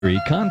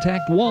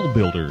Contact Wall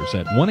Builders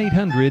at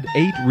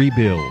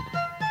 1-800-8REBUILD.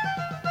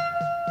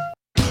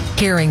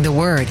 Hearing the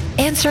word,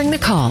 answering the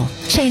call,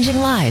 changing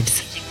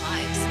lives.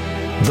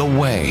 The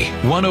Way,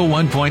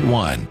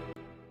 101.1.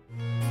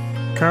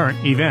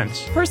 Current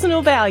events,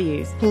 personal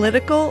values,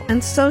 political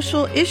and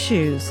social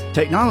issues,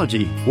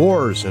 technology,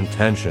 wars and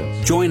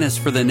tensions. Join us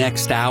for the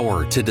next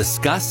hour to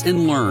discuss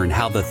and learn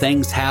how the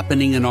things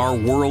happening in our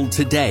world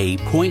today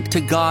point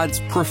to God's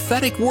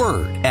prophetic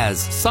word as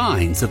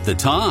signs of the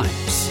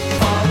times.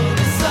 Follow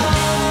the signs,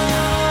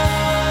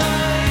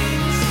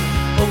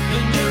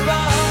 open your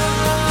eyes,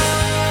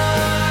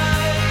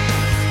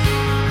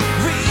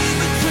 read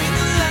between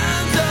the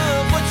lines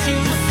of what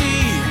you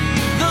see,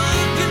 look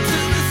into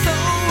the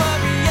soul of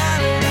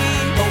reality,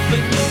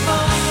 open your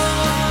mind,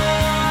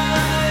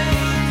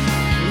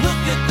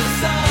 look at the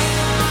sign,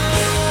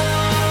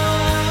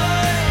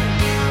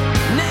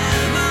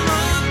 never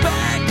look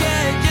back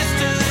at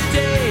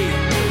yesterday,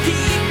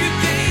 keep your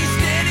gaze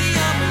steady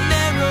on the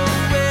narrow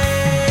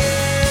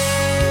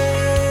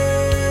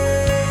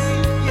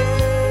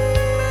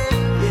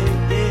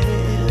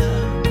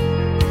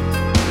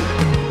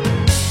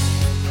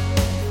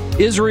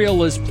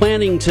Israel is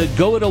planning to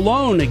go it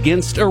alone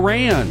against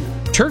Iran.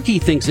 Turkey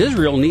thinks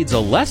Israel needs a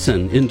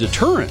lesson in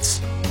deterrence.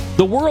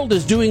 The world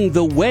is doing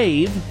the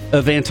wave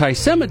of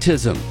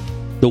antisemitism.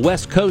 The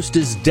West Coast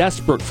is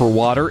desperate for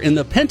water, and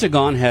the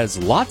Pentagon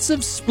has lots of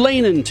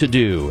splaining to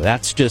do.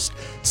 That's just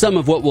some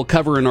of what we'll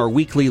cover in our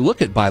weekly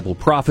look at Bible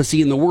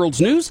prophecy in the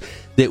world's news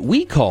that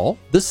we call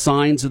the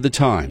Signs of the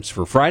Times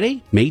for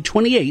Friday, May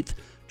 28th,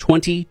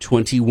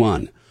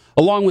 2021.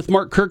 Along with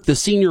Mark Kirk, the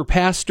senior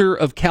pastor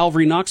of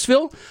Calvary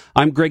Knoxville,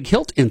 I'm Greg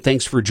Hilt, and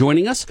thanks for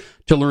joining us.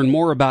 To learn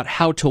more about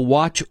how to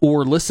watch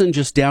or listen,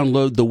 just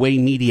download the Way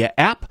Media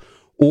app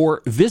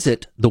or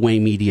visit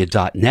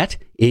thewaymedia.net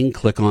and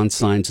click on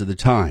Signs of the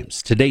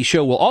Times. Today's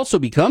show will also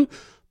become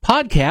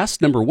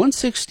podcast number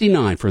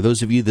 169 for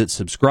those of you that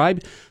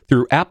subscribe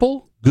through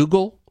Apple,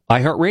 Google,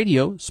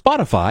 iHeartRadio,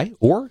 Spotify,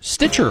 or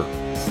Stitcher.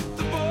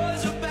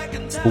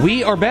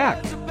 We are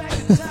back.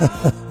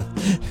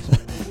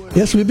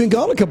 Yes, we've been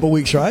gone a couple of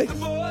weeks, right?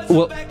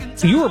 Well,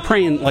 you were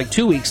praying like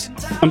 2 weeks.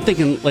 I'm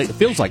thinking like it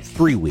feels like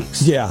 3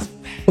 weeks. Yeah.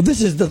 Well,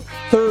 this is the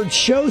third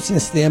show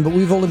since then, but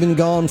we've only been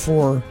gone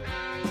for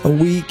a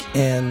week,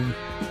 and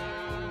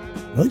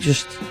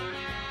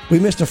we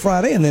missed a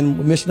Friday, and then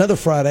we missed another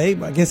Friday.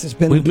 I guess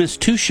we've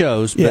missed 2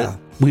 shows, but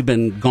we've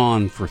been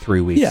gone for 3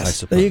 weeks, yes, I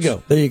suppose.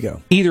 There you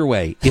go. Either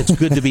way, it's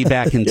good to be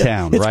back in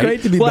town, it's right? It's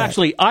great to be back. Well,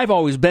 actually, I've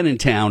always been in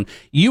town.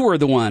 You were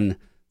the one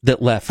that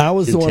left. I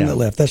was the one that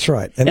left. That's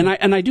right. And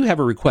I do have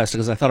a request,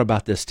 because I thought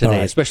about this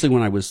today, especially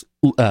when I was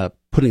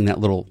putting that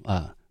little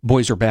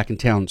Boys Are Back in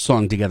Town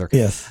song together.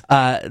 Yes.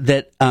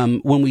 That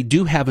when we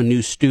do have a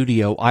new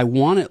studio, I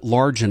want it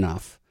large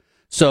enough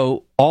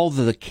so all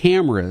the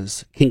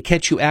cameras can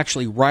catch you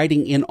actually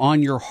riding in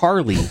on your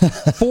Harley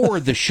for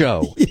the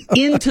show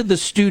into the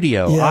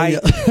studio.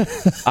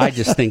 I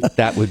just think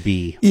that would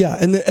be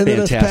and then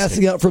us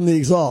passing out from the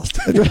exhaust.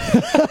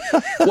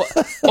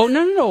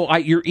 No.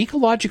 You're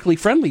ecologically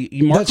friendly.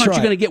 Mark, aren't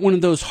you going to get one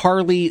of those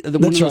Harley, one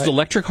of those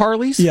electric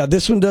Harleys? Yeah,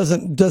 this one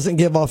doesn't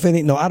give off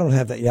any. No, I don't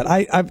have that yet.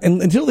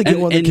 And until they get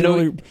one, and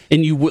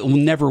you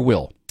never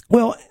will.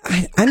 Well,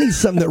 I need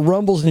something that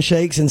rumbles and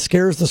shakes and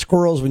scares the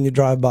squirrels when you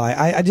drive by.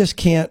 I just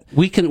can't.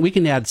 We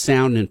can add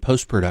sound in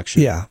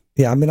post-production. Yeah.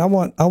 I mean, I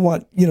want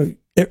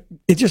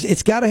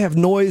it's got to have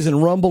noise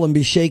and rumble and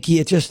be shaky.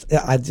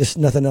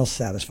 Nothing else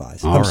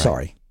satisfies. I'm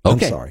sorry.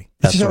 Okay. I'm sorry.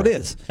 That's just how it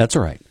is. That's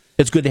all right.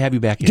 It's good to have you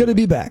back. Good to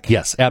be back.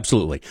 Yes,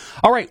 absolutely.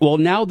 All right. Well,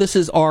 now this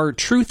is our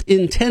Truth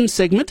in 10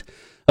 segment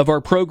of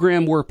our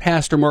program where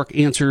Pastor Mark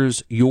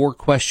answers your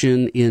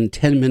question in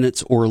 10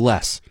 minutes or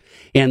less.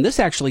 And this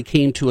actually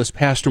came to us,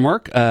 Pastor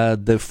Mark,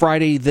 the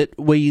Friday that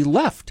we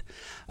left.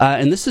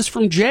 And this is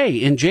from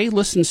Jay. And Jay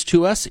listens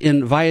to us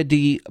in Valle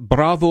de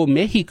Bravo,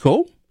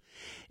 Mexico.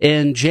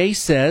 And Jay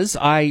says,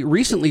 I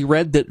recently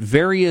read that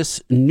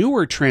various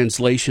newer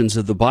translations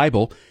of the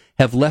Bible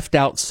have left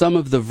out some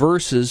of the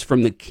verses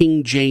from the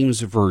King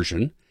James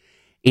Version.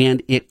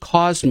 And it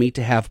caused me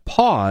to have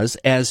pause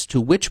as to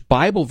which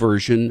Bible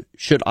version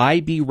should I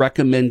be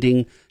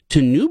recommending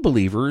to new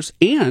believers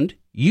and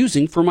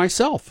using for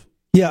myself.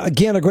 Yeah,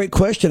 again, a great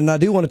question, and I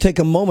do want to take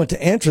a moment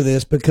to answer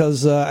this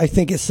because I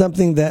think it's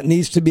something that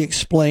needs to be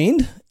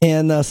explained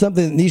and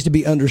something that needs to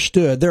be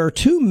understood. There are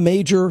 2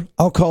 major,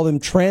 I'll call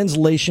them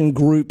translation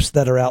groups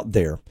that are out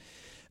there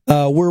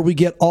where we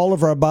get all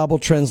of our Bible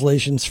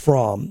translations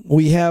from.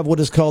 We have what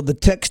is called the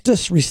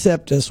Textus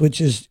Receptus,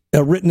 which is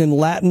written in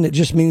Latin. It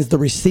just means the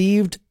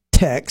received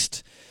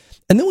text.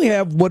 And then we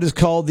have what is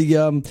called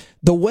the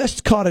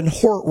Westcott and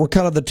Hort were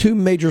kind of the 2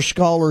 major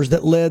scholars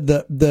that led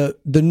the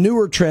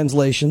newer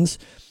translations,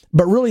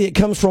 but really it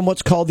comes from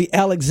what's called the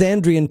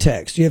Alexandrian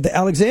text. You have the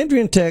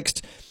Alexandrian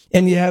text,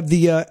 and you have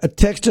the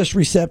Textus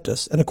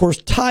Receptus, and of course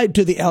tied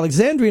to the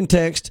Alexandrian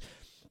text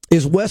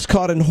is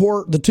Westcott and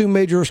Hort, the 2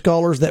 major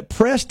scholars that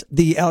pressed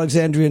the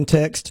Alexandrian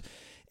text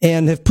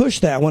and have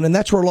pushed that one, and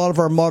that's where a lot of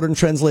our modern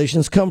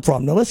translations come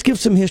from. Now let's give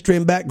some history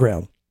and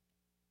background.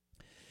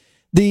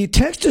 The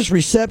Textus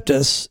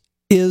Receptus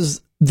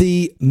is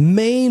the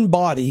main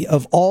body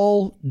of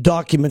all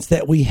documents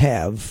that we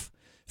have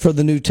for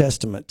the New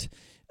Testament.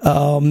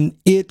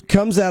 It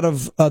comes out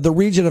of the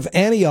region of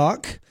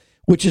Antioch,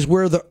 which is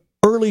where the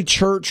early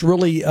church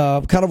really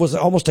kind of was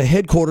almost a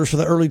headquarters for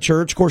the early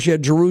church. Of course, you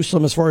had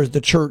Jerusalem as far as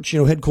the church,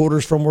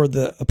 headquarters from where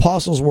the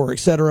apostles were,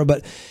 etc.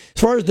 But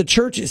as far as the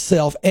church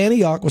itself,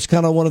 Antioch was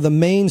kind of one of the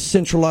main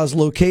centralized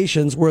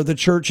locations where the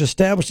church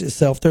established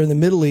itself there in the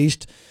Middle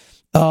East.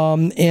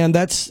 And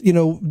that's,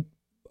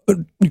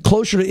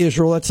 closer to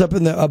Israel. That's up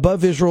in the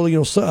above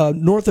Israel,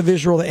 north of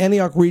Israel, the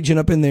Antioch region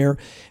up in there.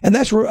 And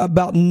that's where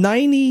about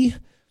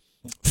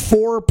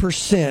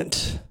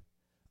 94%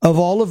 of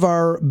all of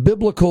our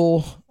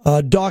biblical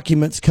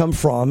documents come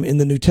from in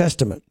the New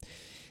Testament.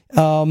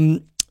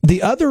 The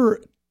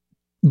other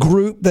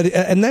group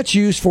and that's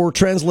used for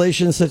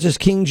translations such as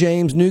King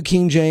James, New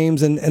King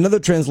James, and other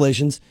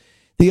translations.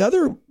 The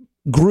other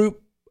group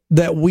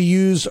that we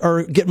use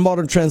or get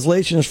modern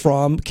translations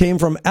from came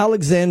from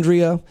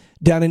Alexandria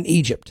down in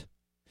Egypt.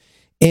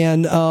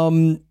 And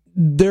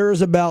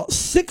there's about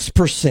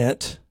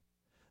 6%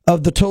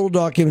 of the total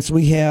documents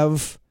we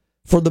have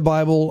for the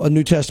Bible, a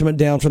New Testament,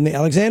 down from the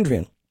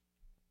Alexandrian.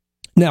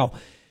 Now,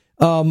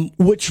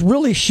 which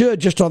really should,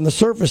 just on the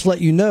surface,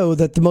 let you know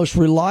that the most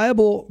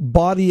reliable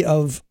body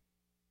of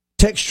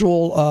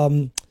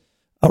textual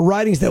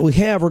writings that we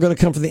have are going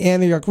to come from the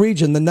Antioch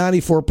region, the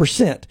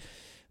 94%.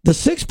 The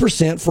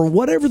 6%, for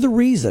whatever the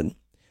reason,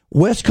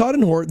 Westcott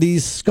and Hort,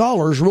 these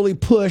scholars, really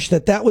push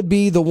that would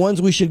be the ones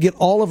we should get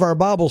all of our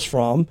Bibles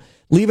from.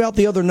 Leave out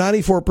the other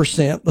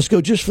 94%. Let's go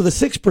just for the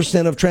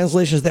 6% of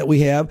translations that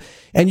we have.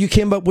 And you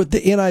came up with the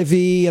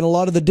NIV and a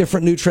lot of the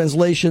different new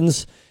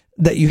translations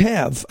that you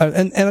have.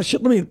 And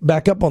let me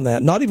back up on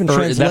that. Not even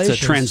translations. That's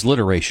a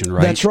transliteration,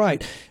 right? That's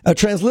right. A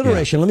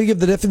transliteration. Yeah. Let me give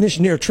the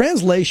definition here.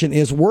 Translation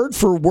is word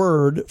for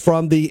word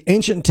from the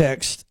ancient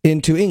text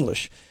into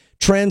English.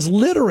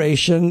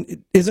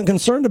 Transliteration isn't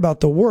concerned about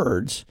the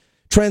words.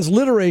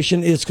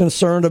 Transliteration is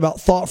concerned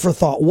about thought for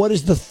thought. What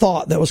is the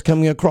thought that was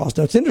coming across?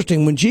 Now, it's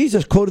interesting. When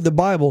Jesus quoted the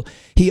Bible,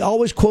 he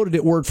always quoted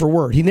it word for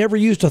word. He never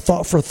used a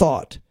thought for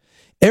thought.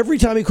 Every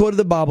time he quoted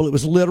the Bible, it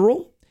was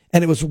literal,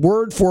 and it was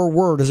word for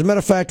word. As a matter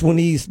of fact, when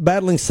he's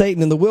battling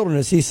Satan in the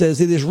wilderness, he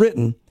says, it is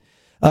written.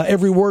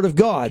 Every word of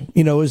God,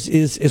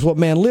 is what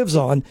man lives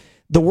on.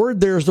 The word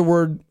there is the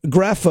word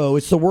grapho.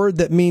 It's the word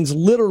that means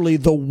literally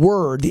the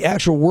word, the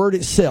actual word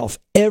itself.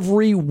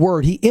 Every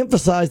word. He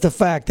emphasized the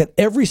fact that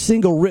every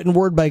single written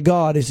word by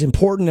God is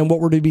important and what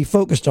we're to be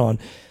focused on,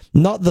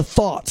 not the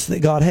thoughts that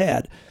God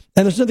had.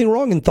 And there's nothing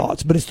wrong in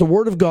thoughts, but it's the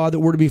word of God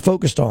that we're to be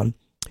focused on.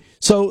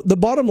 So the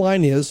bottom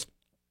line is,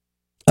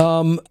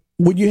 when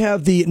you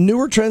have the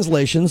newer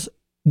translations,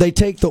 they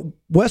take the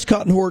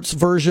Westcott and Hort's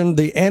version,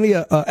 the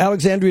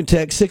Alexandrian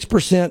text,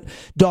 6%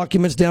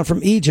 documents down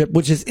from Egypt,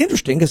 which is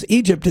interesting because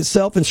Egypt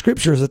itself in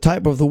Scripture is a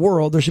type of the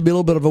world. There should be a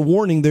little bit of a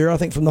warning there, I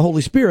think, from the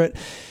Holy Spirit.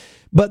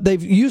 But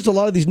they've used a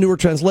lot of these newer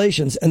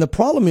translations. And the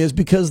problem is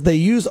because they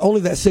use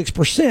only that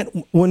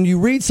 6%, when you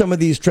read some of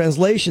these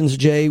translations,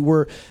 Jay,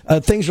 where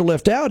things are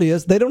left out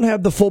is they don't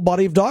have the full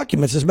body of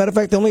documents. As a matter of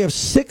fact, they only have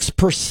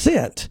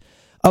 6%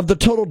 of the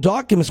total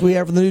documents we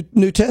have in the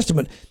New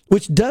Testament,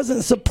 which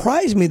doesn't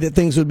surprise me that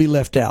things would be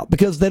left out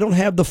because they don't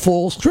have the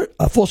full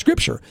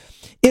Scripture.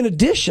 In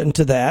addition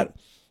to that,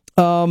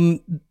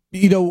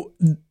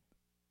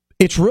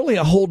 it's really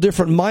a whole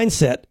different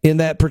mindset in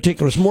that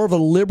particular. It's more of a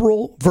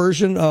liberal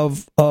version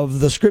of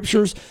the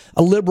Scriptures,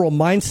 a liberal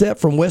mindset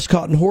from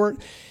Westcott and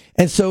Hort.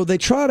 And so they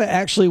try to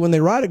actually, when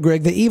they write it,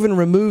 Greg, they even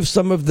remove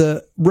some of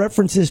the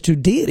references to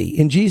deity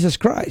in Jesus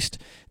Christ.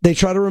 They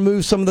try to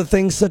remove some of the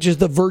things such as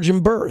the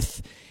virgin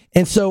birth.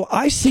 And so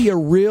I see a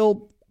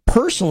real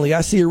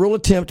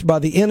attempt by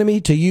the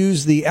enemy to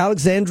use the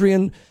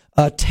Alexandrian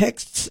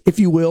texts, if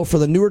you will, for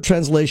the newer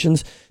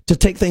translations to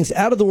take things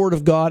out of the Word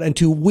of God and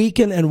to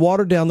weaken and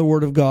water down the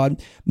Word of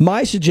God.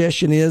 My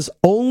suggestion is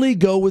only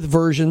go with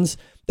versions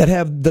that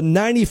have the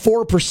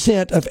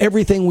 94% of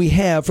everything we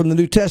have from the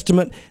New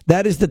Testament.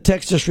 That is the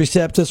Textus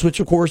Receptus, which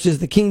of course is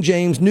the King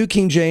James, New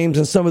King James,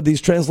 and some of these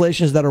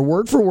translations that are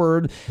word for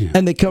word,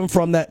 and they come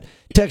from that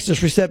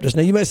Textus Receptus.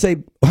 Now you may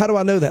say, how do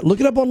I know that? Look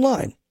it up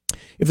online.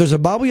 If there's a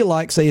Bible you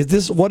like, say,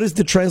 what is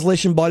the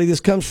translation body this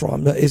comes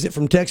from? Is it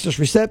from Textus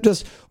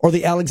Receptus or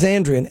the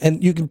Alexandrian?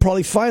 And you can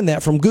probably find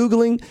that from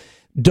Googling.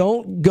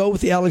 Don't go with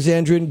the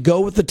Alexandrian.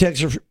 Go with the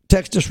Textus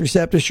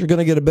Receptus. You're going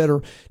to get a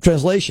better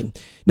translation.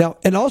 Now,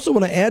 and also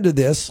want to add to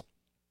this,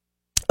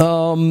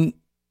 King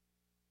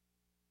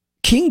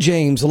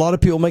James, a lot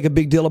of people make a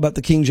big deal about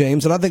the King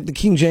James, and I think the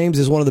King James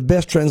is one of the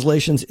best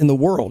translations in the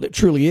world. It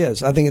truly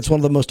is. I think it's one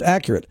of the most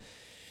accurate.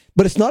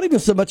 But it's not even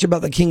so much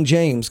about the King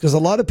James, because a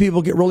lot of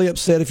people get really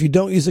upset if you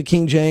don't use the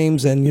King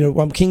James and,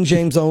 I'm King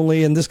James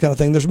only and this kind of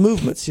thing. There's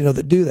movements,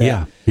 that do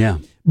that. Yeah.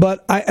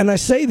 But I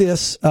say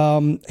this,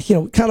 kind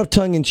of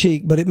tongue in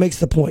cheek, but it makes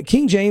the point.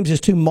 King James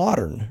is too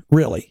modern,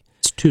 really.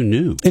 It's too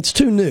new.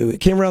 It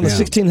came around the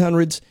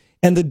 1600s.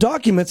 And the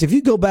documents, if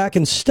you go back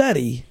and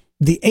study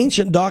the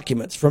ancient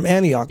documents from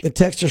Antioch, the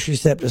Textus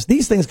Receptus,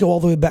 these things go all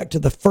the way back to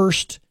the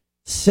first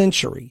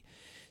century.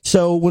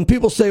 So when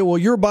people say, well,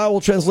 your Bible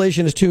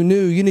translation is too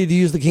new, you need to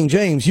use the King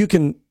James, you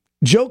can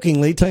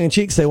jokingly,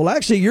 tongue-in-cheek, say, well,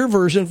 actually, your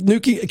version of New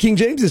King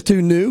James is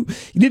too new.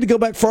 You need to go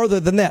back farther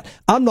than that.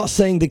 I'm not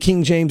saying the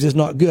King James is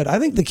not good. I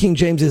think the King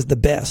James is the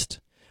best.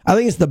 I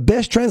think it's the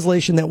best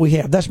translation that we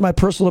have. That's my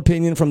personal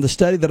opinion from the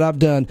study that I've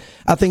done.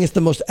 I think it's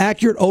the most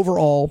accurate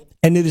overall,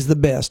 and it is the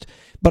best.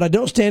 But I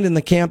don't stand in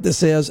the camp that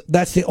says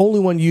that's the only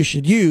one you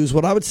should use.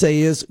 What I would say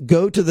is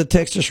go to the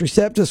Textus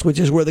Receptus, which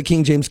is where the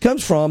King James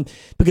comes from,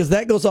 because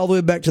that goes all the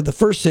way back to the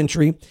 1st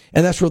century,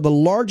 and that's where the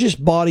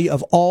largest body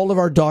of all of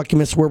our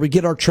documents, where we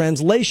get our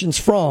translations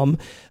from,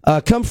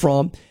 come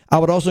from. I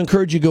would also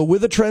encourage you to go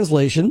with a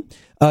translation.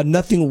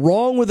 Nothing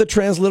wrong with a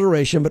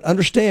transliteration, but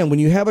understand when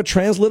you have a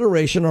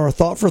transliteration or a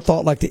thought for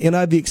thought like the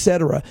NIV,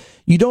 etc.,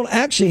 you don't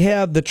actually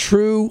have the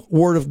true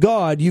word of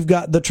God. You've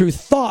got the true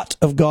thought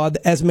of God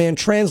as man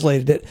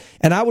translated it.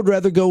 And I would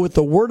rather go with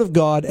the word of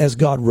God as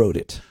God wrote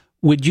it.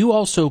 Would you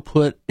also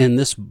put, and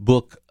this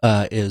book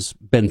has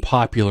been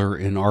popular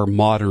in our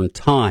modern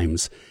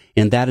times,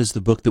 and that is the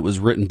book that was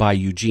written by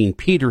Eugene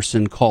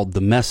Peterson called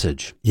The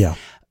Message. Yeah.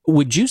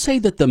 Would you say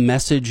that The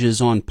Message is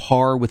on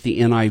par with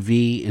the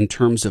NIV in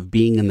terms of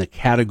being in the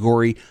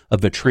category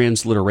of a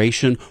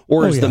transliteration,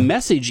 or is The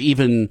Message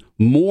even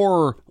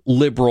more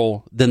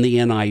liberal than the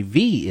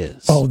NIV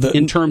is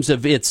in terms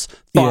of its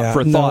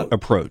thought-for-thought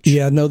approach?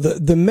 Yeah, no,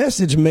 the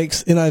Message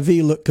makes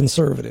NIV look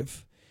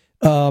conservative.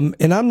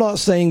 And I'm not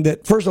saying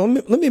that, first of all,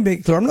 let me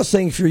make clear, I'm not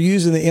saying if you're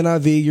using the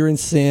NIV, you're in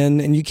sin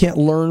and you can't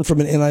learn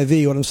from an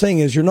NIV. What I'm saying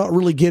is you're not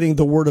really getting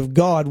the word of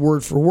God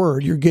word for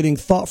word. You're getting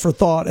thought for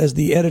thought as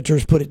the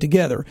editors put it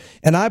together.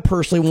 And I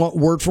personally want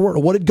word for word.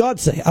 What did God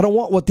say? I don't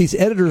want what these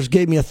editors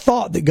gave me a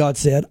thought that God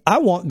said. I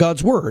want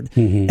God's word.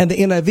 Mm-hmm. And the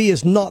NIV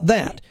is not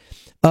that.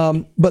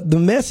 But the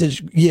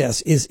Message,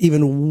 yes,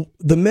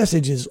 the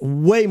Message is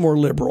way more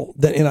liberal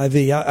than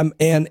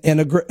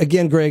NIV.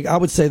 Again, Greg, I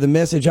would say the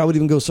Message, I would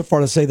even go so far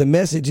to say the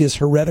Message is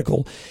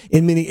heretical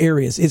in many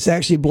areas. It's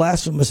actually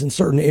blasphemous in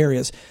certain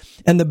areas.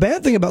 And the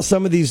bad thing about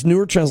some of these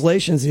newer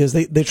translations is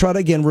they try to,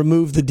 again,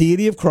 remove the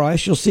deity of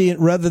Christ. You'll see it,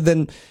 rather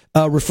than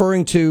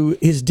referring to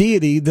his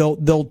deity,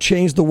 they'll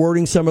change the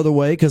wording some other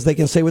way because they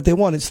can say what they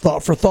want. It's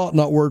thought for thought,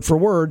 not word for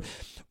word.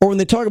 Or when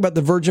they talk about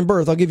the virgin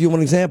birth, I'll give you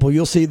one example.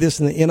 You'll see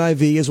this in the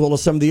NIV as well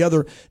as some of the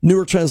other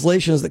newer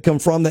translations that come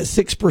from that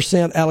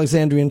 6%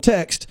 Alexandrian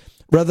text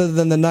rather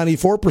than the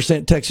 94%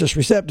 Textus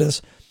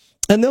Receptus.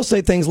 And they'll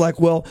say things like,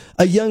 well,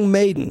 a young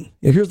maiden,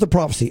 here's the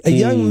prophecy, a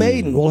young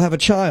maiden will have a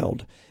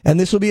child, and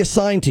this will be a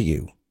sign to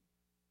you.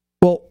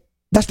 Well,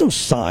 that's no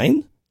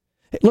sign.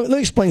 Let me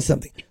explain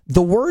something.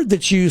 The word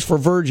that's used for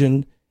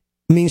virgin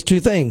means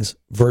two things,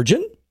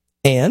 virgin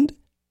and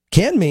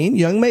can mean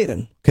young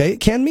maiden. Okay,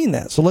 it can mean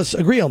that. So let's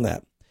agree on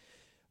that.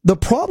 The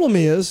problem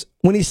is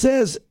when he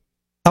says,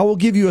 I will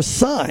give you a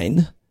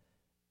sign,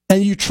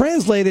 and you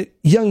translate it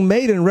young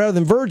maiden rather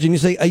than virgin, you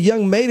say a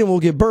young maiden will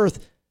give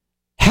birth.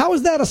 How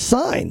is that a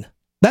sign?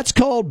 That's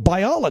called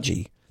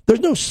biology. There's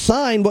no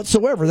sign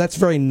whatsoever. That's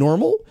very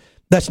normal.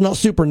 That's not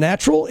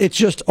supernatural. It's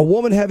just a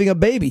woman having a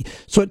baby.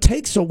 So it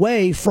takes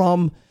away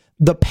from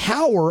the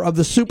power of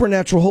the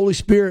supernatural Holy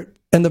Spirit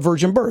and the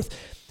virgin birth.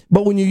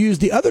 But when you use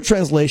the other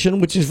translation,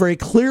 which is very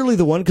clearly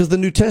the one, because the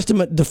New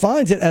Testament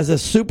defines it as a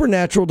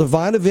supernatural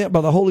divine event by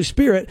the Holy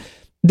Spirit,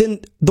 then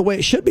the way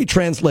it should be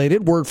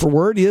translated, word for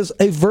word, is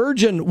a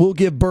virgin will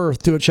give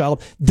birth to a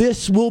child.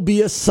 This will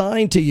be a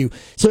sign to you.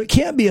 So it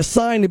can't be a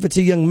sign if it's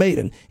a young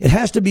maiden. It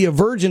has to be a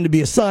virgin to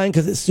be a sign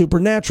because it's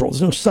supernatural.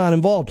 There's no sign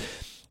involved.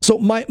 So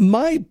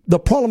the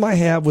problem I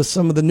have with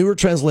some of the newer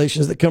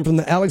translations that come from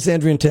the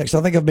Alexandrian text,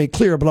 I think I've made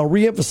clear, but I'll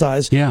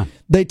reemphasize.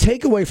 They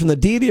take away from the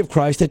deity of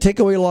Christ. They take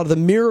away a lot of the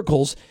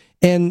miracles,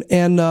 and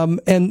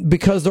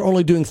because they're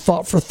only doing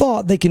thought for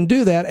thought, they can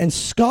do that and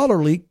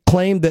scholarly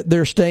claim that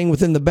they're staying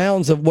within the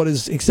bounds of what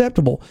is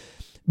acceptable.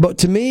 But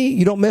to me,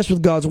 you don't mess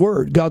with God's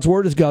word. God's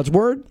word is God's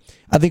word.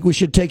 I think we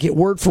should take it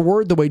word for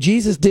word the way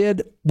Jesus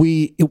did.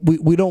 We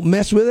don't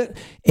mess with it.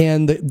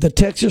 And the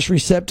Textus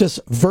Receptus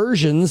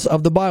versions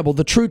of the Bible,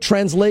 the true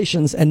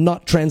translations and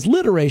not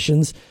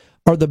transliterations,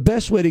 are the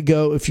best way to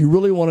go if you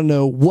really want to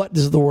know what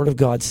does the Word of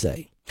God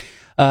say.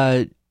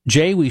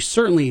 Jay, we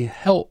certainly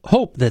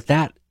hope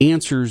that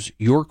answers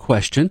your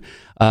question,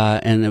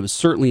 and it was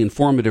certainly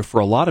informative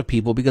for a lot of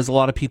people because a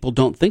lot of people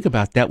don't think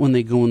about that when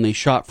they go and they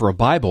shop for a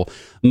Bible.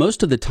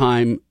 Most of the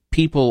time,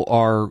 people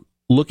are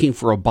looking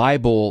for a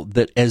Bible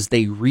that as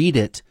they read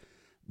it,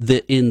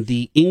 that in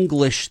the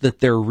English that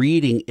they're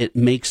reading, it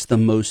makes the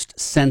most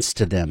sense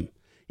to them.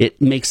 It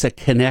makes a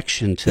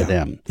connection to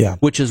them,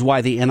 which is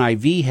why the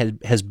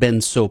NIV has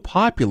been so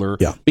popular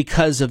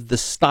because of the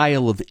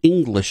style of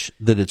English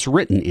that it's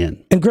written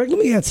in. And Greg, let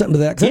me add something to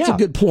that, because that's a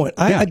good point.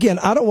 I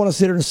don't want to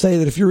sit here and say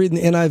that if you're reading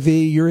the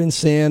NIV, you're in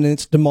sin and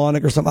it's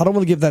demonic or something. I don't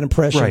want to give that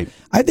impression. Right.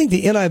 I think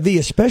the NIV,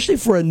 especially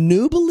for a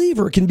new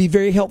believer, can be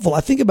very helpful. I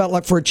think about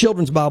like for a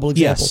children's Bible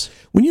example. Yes.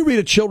 When you read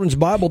a children's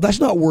Bible, that's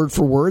not word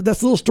for word.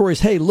 That's little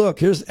stories. Hey, look,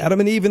 here's Adam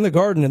and Eve in the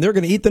garden, and they're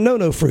going to eat the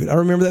no-no fruit. I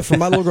remember that from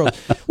my little girl.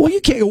 Well,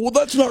 you can't go, well,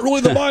 that's not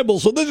really the Bible,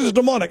 so this is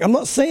demonic. I'm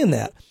not saying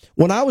that.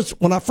 When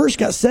I first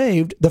got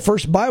saved, the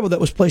first Bible that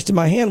was placed in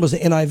my hand was the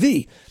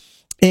NIV.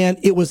 And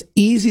it was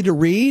easy to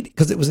read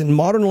because it was in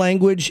modern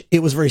language. It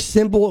was very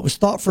simple. It was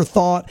thought for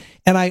thought.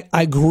 And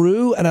I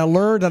grew and I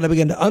learned and I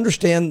began to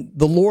understand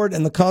the Lord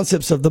and the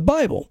concepts of the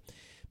Bible.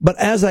 But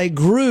as I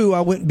grew,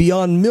 I went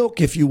beyond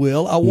milk, if you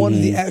will. I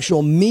wanted the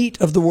actual meat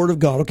of the Word of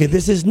God. Okay,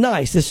 this is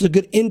nice. This is a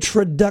good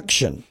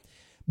introduction.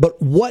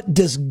 But what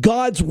does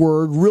God's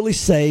Word really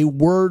say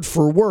word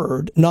for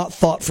word, not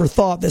thought for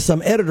thought that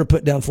some editor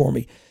put down for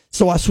me?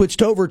 So I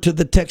switched over to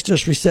the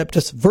Textus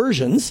Receptus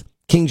versions,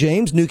 King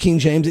James, New King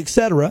James,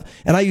 etc.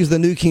 And I use the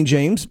New King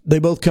James. They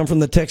both come from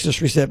the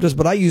Textus Receptus,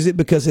 but I use it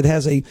because it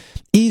has a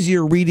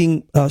easier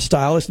reading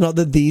style. It's not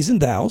the these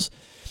and thous.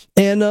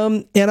 And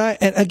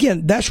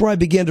again, that's where I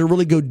began to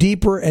really go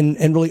deeper and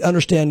really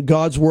understand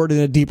God's Word in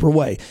a deeper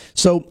way.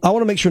 So I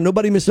want to make sure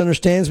nobody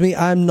misunderstands me.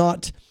 I'm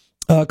not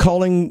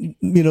calling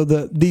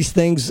these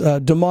things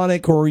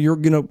demonic, or you're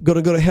going to go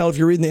to hell if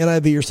you're reading the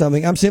NIV or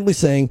something. I'm simply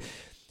saying,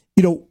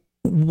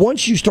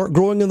 once you start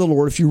growing in the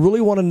Lord, if you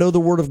really want to know the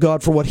Word of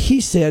God for what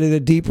He said in a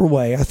deeper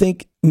way, I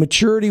think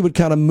maturity would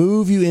kind of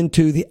move you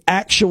into the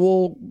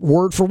actual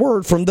word for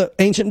word from the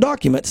ancient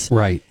documents,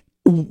 right?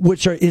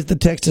 Which is the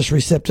Textus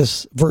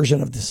Receptus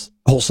version of this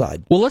whole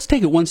side. Well, let's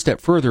take it one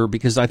step further,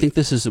 because I think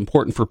this is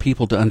important for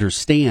people to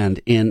understand,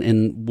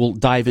 and we'll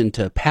dive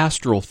into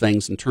pastoral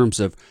things in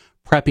terms of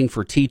prepping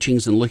for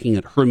teachings and looking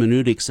at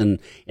hermeneutics and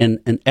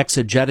an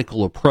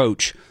exegetical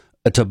approach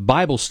to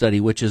Bible study,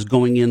 which is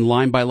going in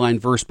line by line,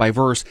 verse by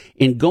verse,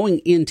 and going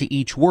into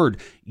each word.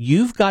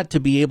 You've got to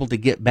be able to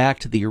get back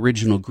to the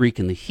original Greek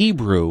and the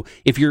Hebrew.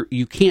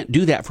 You can't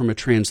do that from a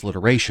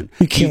transliteration.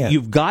 You can't.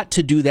 You've got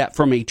to do that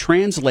from a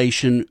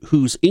translation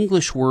whose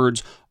English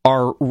words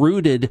are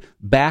rooted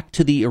back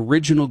to the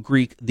original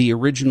Greek, the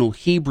original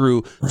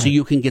Hebrew, right, so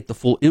you can get the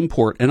full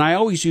import. And I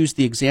always use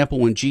the example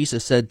when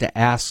Jesus said to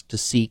ask, to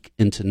seek,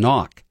 and to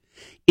knock.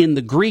 In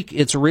the Greek,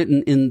 it's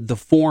written in the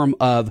form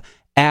of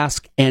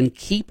ask and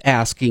keep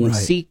asking, right,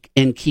 seek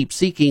and keep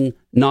seeking,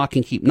 knock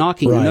and keep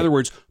knocking. Right. In other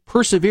words,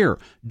 persevere.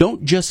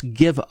 Don't just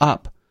give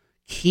up.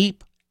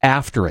 Keep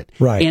after it.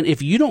 Right. And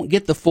if you don't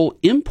get the full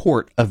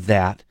import of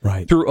that,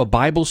 right, through a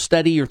Bible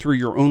study or through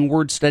your own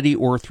word study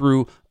or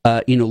through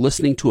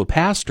listening to a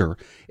pastor,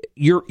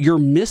 you're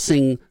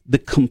missing the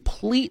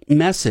complete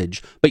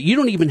message. But you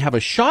don't even have a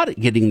shot at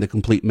getting the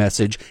complete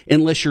message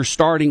unless you're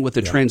starting with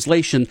a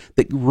translation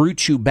that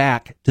roots you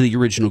back to the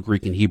original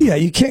Greek and Hebrew. Yeah,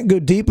 you can't go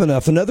deep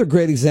enough. Another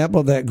great example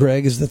of that,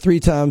 Greg, is the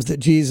 3 times that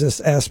Jesus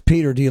asked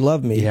Peter, "Do you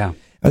love me?" Yeah.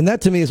 And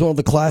that to me is one of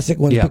the classic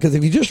ones, because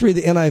if you just read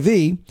the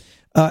NIV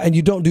and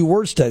you don't do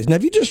word studies. Now,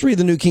 if you just read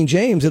the New King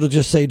James, it'll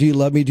just say, "Do you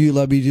love me? Do you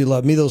love me? Do you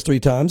love me?" those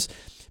 3 times.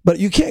 But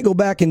you can't go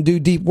back and do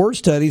deep word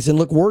studies and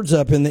look words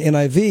up in the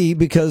NIV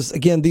because,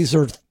 again,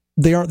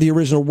 they aren't the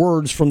original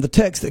words from the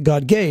text that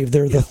God gave.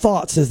 They're the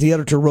thoughts as the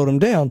editor wrote them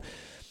down.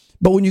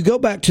 But when you go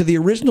back to the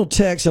original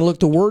text and look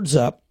the words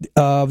up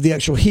of the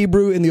actual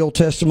Hebrew in the Old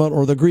Testament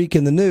or the Greek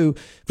in the New,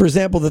 for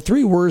example, the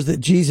 3 words that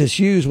Jesus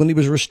used when he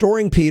was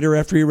restoring Peter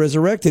after he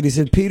resurrected, he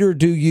said, "Peter,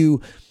 do you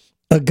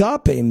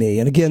agape me?"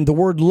 And again, the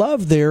word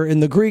love there in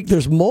the Greek,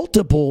 there's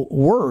multiple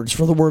words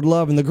for the word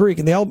love in the Greek,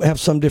 and they all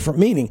have some different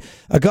meaning.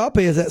 Agape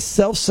is that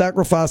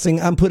self-sacrificing,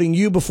 I'm putting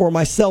you before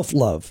myself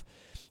love.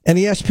 And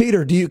he asked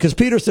Peter, because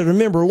Peter said,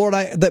 "Remember, Lord,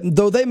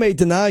 though they may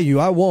deny you,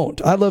 I won't.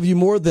 I love you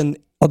more than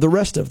the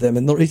rest of them."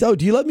 And he said, "Oh,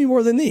 do you love me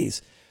more than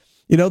these?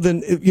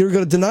 Then you're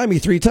going to deny me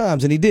 3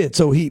 times. And he did.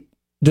 So he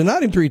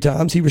denied him 3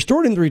 times. He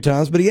restored him 3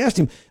 times, but he asked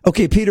him,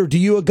 "Okay, Peter, do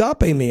you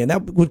agape me?" And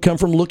that would come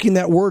from looking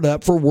that word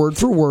up for word,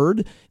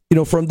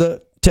 from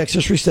the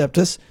Textus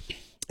Receptus.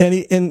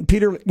 And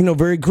Peter,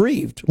 very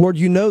grieved. "Lord,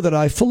 you know that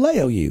I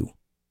phileo you."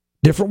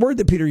 Different word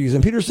that Peter used.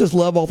 And Peter says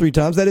love all 3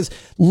 times. That is,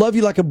 love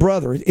you like a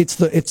brother. It's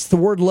the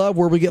word love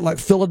where we get like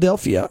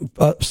Philadelphia,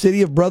 a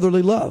city of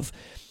brotherly love.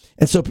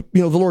 And so,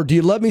 the Lord, "Do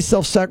you love me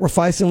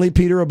self-sacrificingly,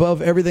 Peter,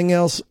 above everything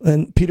else?"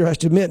 And Peter has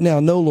to admit now,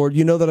 "No, Lord,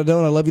 you know that I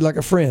don't. I love you like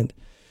a friend."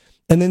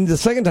 And then the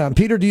second time,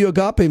 "Peter, do you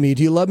agape me?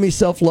 Do you love me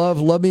self-love?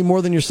 Love me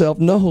more than yourself?"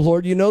 "No,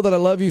 Lord, you know that I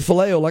love you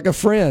phileo, like a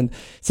friend."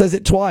 Says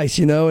it twice,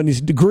 and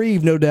he's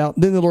grieved, no doubt.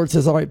 Then the Lord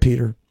says, "All right,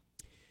 Peter."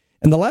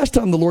 And the last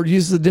time the Lord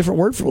uses a different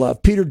word for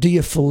love. "Peter, do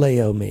you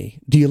phileo me?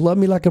 Do you love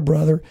me like a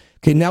brother?"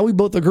 Okay, now we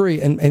both agree.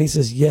 And he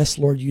says, "Yes,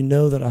 Lord, you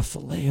know that I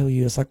phileo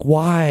you." It's like,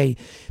 why?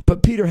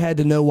 But Peter had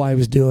to know why he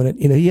was doing it.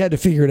 He had to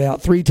figure it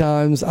out 3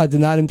 times. I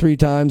denied him 3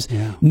 times.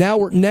 Yeah.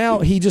 Now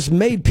he just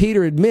made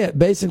Peter admit,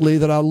 basically,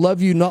 that I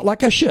love you not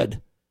like I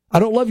should. I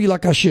don't love you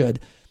like I should.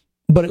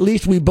 But at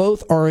least we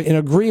both are in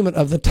agreement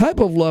of the type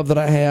of love that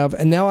I have,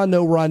 and now I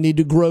know where I need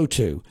to grow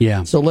to.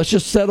 Yeah. So let's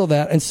just settle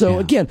that. And so,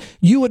 again,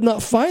 you would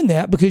not find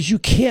that because you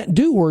can't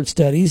do word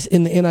studies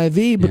in the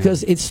NIV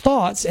because it's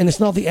thoughts and it's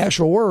not the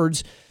actual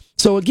words.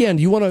 So, again,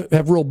 you want to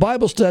have real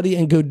Bible study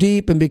and go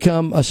deep and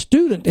become a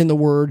student in the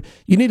Word,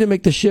 you need to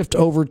make the shift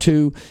over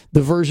to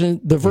the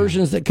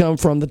versions that come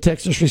from the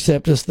Textus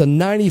Receptus, the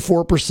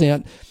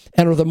 94%,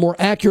 and are the more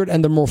accurate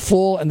and the more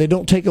full, and they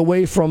don't take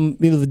away from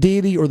the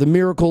deity or the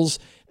miracles.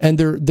 and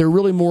they're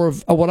really more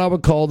of what I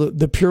would call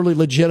the purely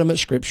legitimate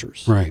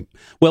scriptures. Right.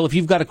 Well, if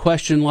you've got a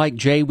question like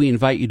Jay, we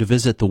invite you to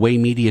visit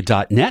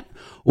thewaymedia.net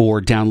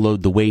or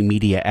download the Way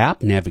Media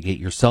app, navigate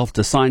yourself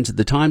to Signs of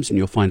the Times, and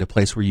you'll find a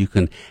place where you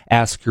can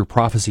ask your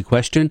prophecy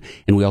question.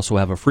 And we also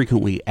have a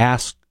frequently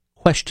asked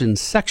questions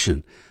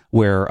section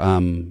where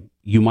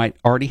you might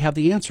already have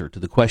the answer to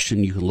the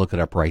question. You can look it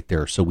up right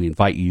there. So we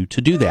invite you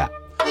to do that.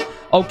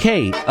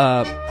 Okay,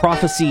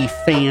 prophecy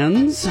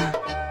fans,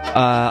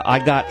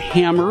 I got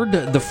hammered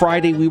the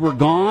Friday we were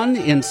gone,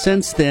 and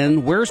since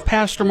then, where's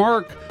Pastor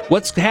Mark?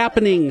 What's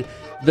happening?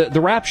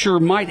 The rapture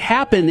might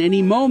happen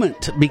any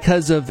moment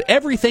because of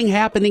everything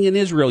happening in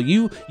Israel.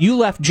 You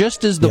left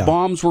just as the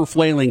bombs were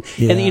flailing.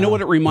 Yeah. And you know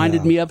what it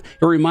reminded me of?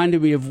 It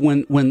reminded me of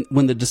when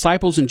the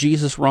disciples and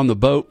Jesus were on the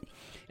boat,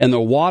 and the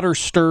water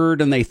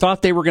stirred, and they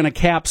thought they were going to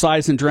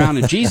capsize and drown,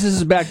 and Jesus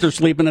is back there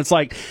sleeping. It's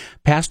like,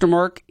 Pastor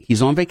Mark,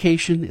 he's on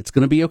vacation. It's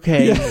going to be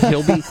okay.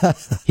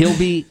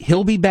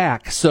 He'll be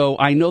back. So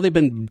I know they've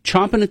been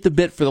chomping at the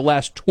bit for the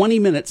last 20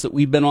 minutes that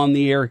we've been on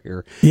the air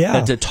here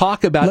to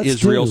talk about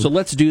Israel. So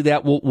let's do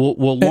that.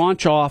 We'll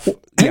launch off.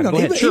 Hang on, go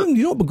ahead. even,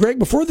 you know, Greg,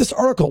 before this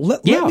article,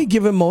 let me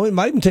give a moment.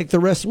 Might even take the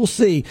rest. We'll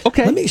see.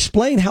 Okay. Let me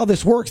explain how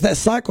this works, that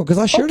cycle, because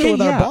I shared it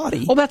with our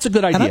body. Well, that's a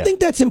good idea. And I think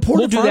that's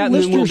important We'll do for that, our and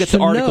then listeners we'll get to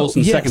articles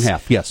in the second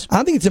half. Yes.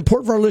 I think it's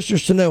important for our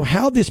listeners to know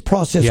how this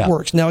process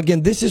works. Now,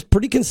 again, this is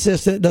pretty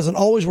consistent. It doesn't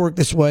always work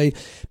this way.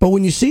 But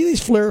when you see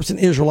these flare-ups in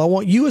Israel, I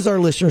want you as our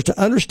listeners to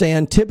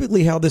understand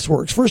typically how this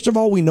works. First of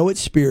all, we know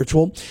it's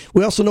spiritual.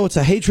 We also know it's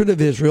a hatred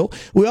of Israel.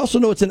 We also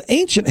know it's an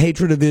ancient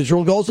hatred of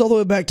Israel. It goes all the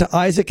way back to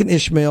Isaac and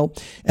Ishmael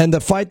and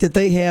the fight that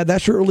they had.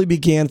 That's where it really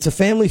began. It's a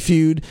family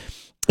feud.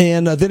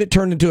 And then it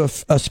turned into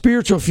a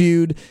spiritual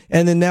feud,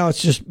 and then now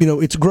it's just,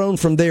 it's grown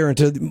from there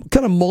into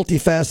kind of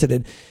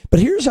multifaceted. But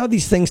here's how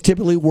these things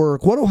typically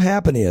work. What will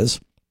happen is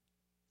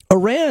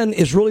Iran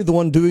is really the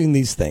one doing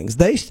these things.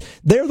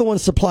 They're the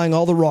ones supplying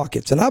all the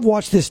rockets. And I've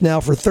watched this now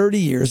for 30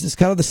 years. It's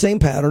kind of the same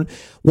pattern.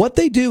 What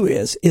they do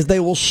is they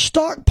will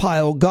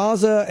stockpile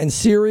Gaza and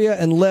Syria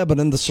and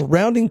Lebanon, the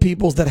surrounding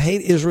peoples that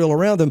hate Israel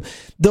around them.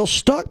 They'll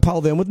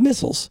stockpile them with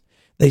missiles.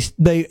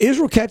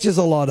 Israel catches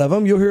a lot of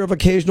them. You'll hear of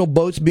occasional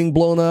boats being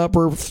blown up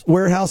or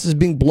warehouses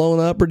being blown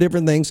up or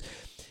different things.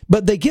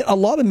 But they get a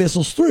lot of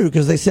missiles through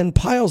because they send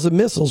piles of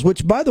missiles,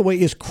 which, by the way,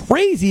 is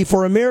crazy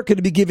for America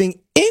to be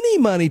giving any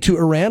money to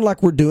Iran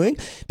like we're doing.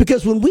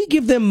 Because when we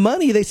give them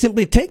money, they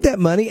simply take that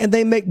money and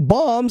they make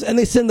bombs and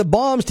they send the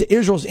bombs to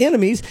Israel's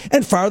enemies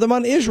and fire them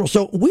on Israel.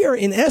 So we are,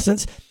 in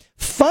essence,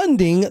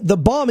 funding the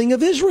bombing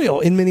of Israel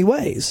in many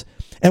ways.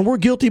 And we're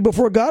guilty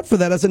before God for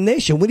that as a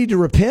nation. We need to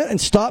repent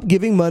and stop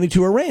giving money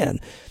to Iran.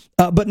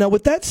 But now,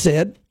 with that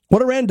said,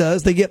 what Iran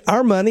does, they get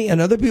our money and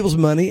other people's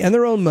money and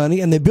their own money,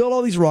 and they build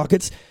all these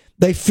rockets.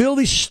 They fill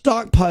these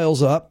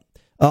stockpiles up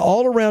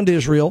all around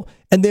Israel.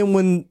 And then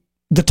when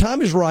the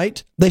time is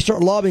right, they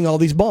start lobbing all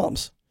these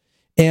bombs.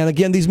 And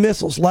again, these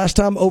missiles. Last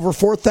time, over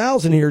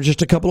 4,000 here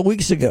just a couple of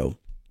weeks ago.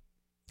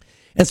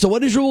 And so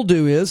what Israel will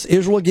do is,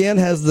 Israel again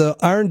has the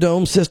Iron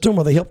Dome system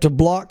where they help to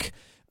block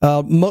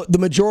the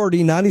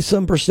majority,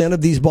 90-some%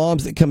 of these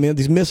bombs that come in,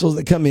 these missiles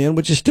that come in,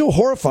 which is still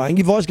horrifying.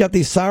 You've always got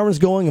these sirens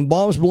going and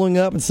bombs blowing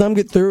up, and some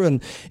get through,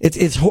 and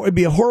it'd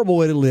be a horrible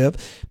way to live.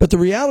 But the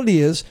reality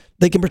is,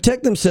 they can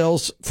protect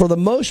themselves for the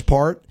most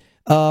part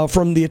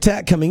from the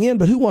attack coming in.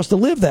 But who wants to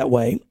live that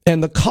way?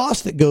 And the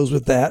cost that goes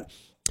with that.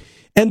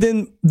 And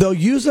then they'll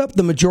use up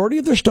the majority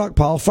of their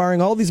stockpile,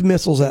 firing all these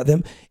missiles at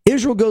them.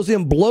 Israel goes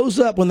in, blows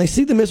up. When they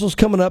see the missiles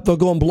coming up, they'll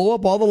go and blow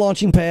up all the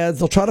launching pads.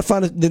 They'll try to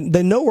find it.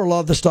 They know where a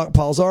lot of the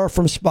stockpiles are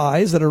from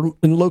spies that are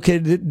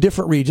located in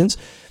different regions.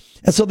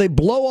 And so they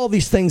blow all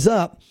these things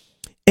up.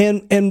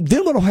 And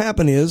then what will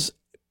happen is,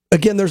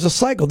 again, there's a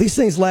cycle. These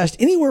things last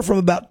anywhere from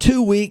about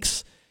 2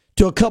 weeks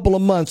to a couple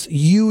of months,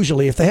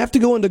 usually. If they have to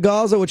go into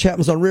Gaza, which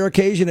happens on rare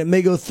occasion, it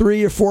may go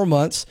 3 or 4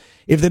 months.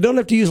 If they don't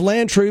have to use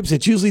land troops,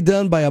 it's usually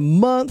done by a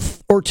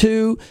month or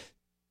two.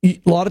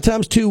 A lot of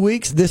times 2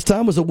 weeks. This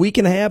time was a week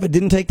and a half. It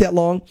didn't take that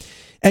long.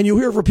 And you'll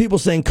hear from people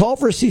saying, call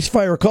for a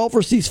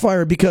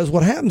ceasefire, because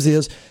what happens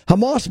is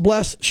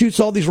Hamas shoots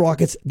all these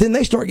rockets. Then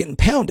they start getting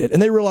pounded,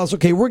 and they realize,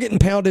 okay, we're getting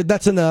pounded.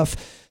 That's enough.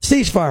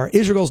 Ceasefire.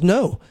 Israel goes,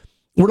 no,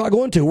 we're not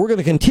going to. We're going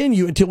to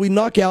continue until we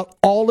knock out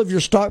all of your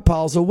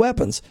stockpiles of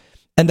weapons.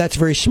 And that's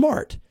very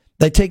smart.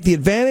 They take the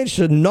advantage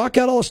to knock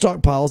out all the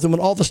stockpiles. And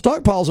when all the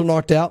stockpiles are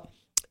knocked out,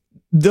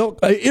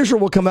 Israel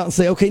will come out and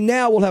say, okay,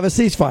 now we'll have a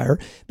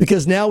ceasefire,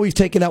 because now we've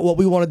taken out what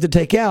we wanted to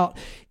take out,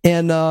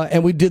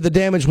 and we did the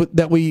damage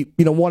that we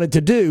wanted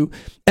to do.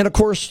 And of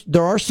course,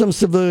 there are some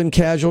civilian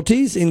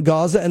casualties in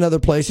Gaza and other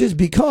places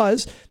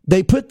because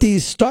they put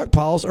these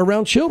stockpiles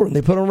around children.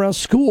 They put them around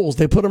schools.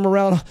 They put them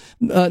around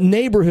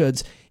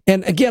neighborhoods.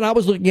 And again, I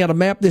was looking at a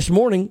map this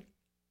morning.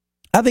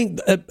 I think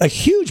a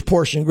huge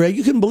portion, Greg,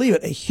 you couldn't believe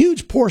it, a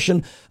huge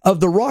portion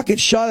of the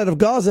rockets shot out of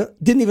Gaza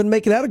didn't even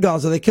make it out of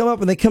Gaza. They come up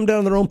and they come down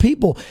on their own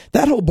people.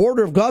 That whole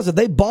border of Gaza,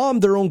 they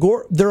bombed their own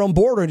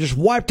border and just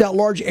wiped out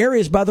large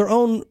areas by their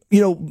own,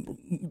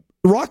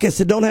 rockets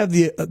that don't have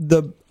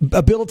the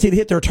ability to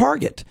hit their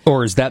target.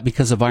 Or is that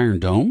because of Iron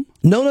Dome?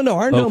 No.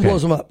 Iron Dome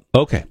blows them up.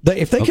 Okay.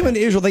 If they come into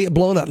Israel, they get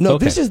blown up. No,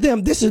 this is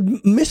them. This is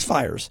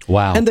misfires.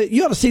 Wow. And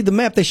you ought to see the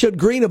map. They showed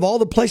green of all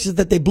the places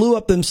that they blew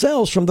up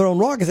themselves from their own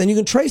rockets, and you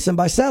can trace them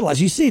by satellites.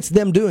 You see it's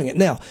them doing it.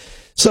 Now,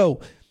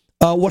 so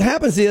what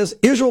happens is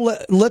Israel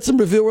lets them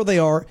reveal where they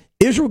are.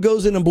 Israel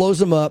goes in and blows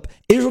them up.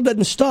 Israel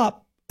doesn't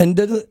stop and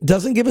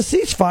doesn't give a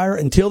ceasefire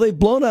until they've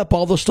blown up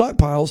all those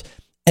stockpiles.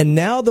 And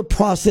now the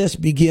process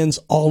begins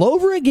all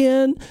over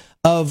again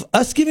of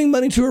us giving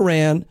money to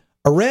Iran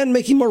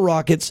making more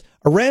rockets,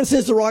 Iran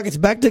sends the rockets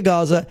back to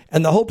Gaza,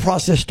 and the whole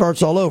process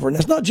starts all over. And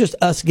it's not just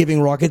us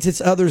giving rockets, it's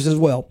others as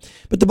well.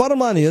 But the bottom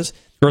line is...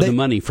 the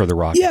money for the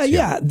rockets.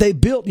 Yeah. They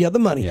built, the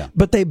money. Yeah.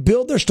 But they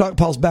build their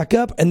stockpiles back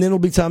up, and then it'll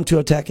be time to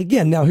attack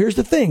again. Now, here's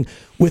the thing.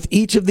 With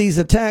each of these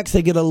attacks,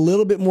 they get a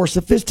little bit more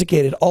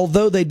sophisticated.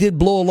 Although they did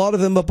blow a lot of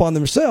them up on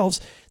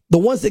themselves, the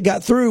ones that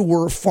got through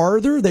were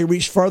farther. They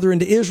reached farther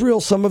into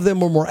Israel. Some of them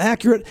were more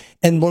accurate.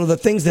 And one of the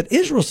things that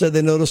Israel said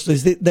they noticed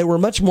is that they were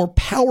much more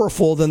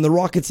powerful than the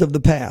rockets of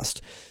the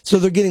past. So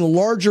they're getting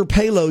larger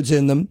payloads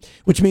in them,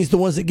 which means the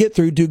ones that get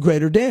through do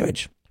greater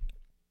damage.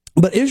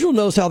 But Israel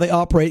knows how they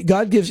operate.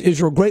 God gives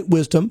Israel great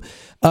wisdom.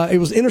 It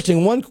was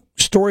interesting. One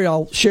story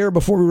I'll share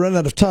before we run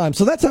out of time.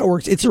 So that's how it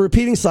works. It's a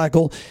repeating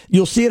cycle.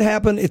 You'll see it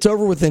happen. It's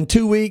over within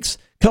 2 weeks,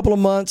 couple of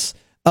months.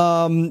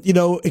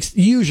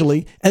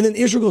 Usually, and then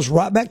Israel goes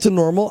right back to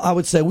normal. I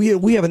would say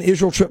we have an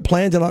Israel trip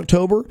planned in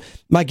October.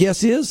 My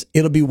guess is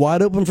it'll be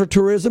wide open for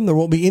tourism. There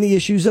won't be any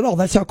issues at all.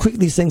 That's how quick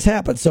these things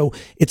happen. So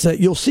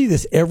you'll see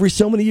this every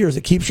so many years.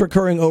 It keeps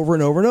recurring over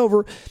and over and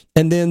over,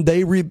 and then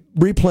they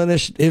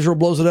replenish. Israel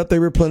blows it up. They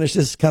replenish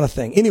this kind of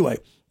thing. Anyway.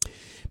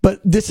 But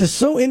this is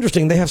so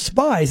interesting. They have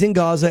spies in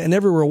Gaza and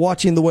everywhere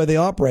watching the way they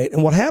operate.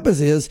 And what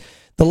happens is,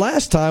 the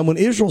last time when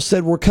Israel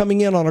said we're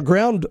coming in on a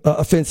ground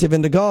offensive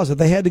into Gaza,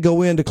 they had to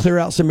go in to clear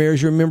out some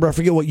areas. You remember, I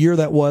forget what year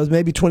that was,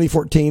 maybe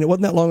 2014. It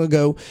wasn't that long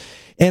ago.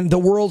 And the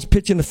world's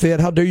pitching a fit.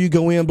 How dare you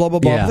go in, blah, blah,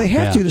 blah. Yeah, but they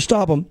have to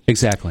stop them.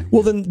 Exactly.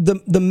 Well, then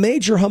the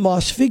major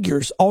Hamas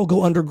figures all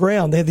go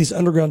underground. They have these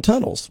underground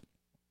tunnels.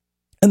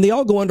 And they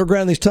all go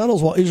underground these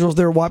tunnels while Israel's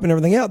there wiping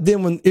everything out.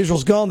 Then when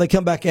Israel's gone, they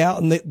come back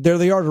out, and there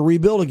they are to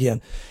rebuild again.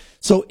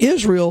 So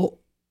Israel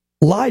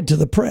lied to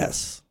the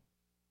press.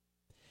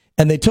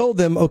 And they told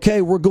them,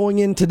 okay, we're going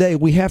in today.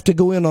 We have to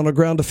go in on a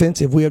ground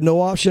offensive. We have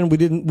no option. We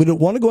don't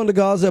want to go into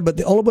Gaza, but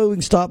the only way we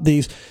can stop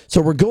these.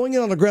 So we're going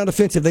in on a ground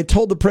offensive. They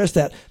told the press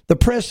that. The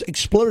press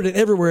exploded it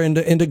everywhere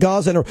into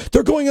Gaza. And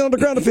they're going in on a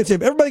ground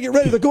offensive. Everybody get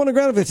ready. They're going on a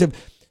ground offensive.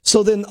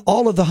 So then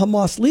all of the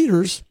Hamas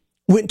leaders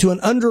went to an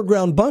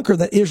underground bunker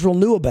that Israel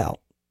knew about.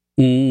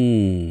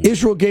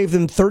 Israel gave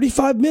them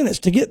 35 minutes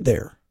to get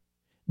there.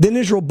 Then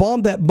Israel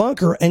bombed that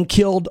bunker and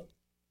killed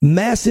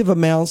massive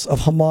amounts of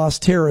Hamas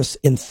terrorists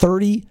in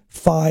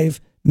 35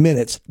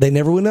 minutes. They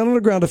never went out on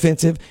a ground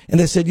offensive, and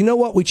they said, you know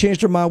what, we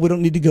changed our mind, we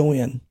don't need to go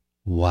in.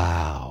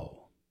 Wow.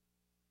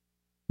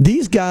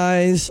 These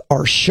guys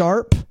are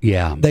sharp.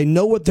 Yeah. They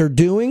know what they're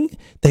doing.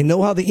 They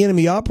know how the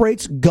enemy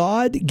operates.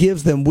 God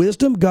gives them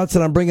wisdom. God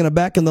said, I'm bringing them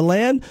back in the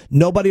land.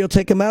 Nobody will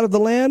take them out of the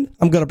land.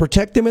 I'm going to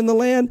protect them in the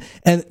land.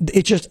 And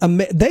it's just,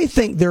 they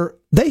think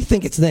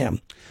it's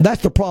them.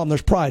 That's the problem.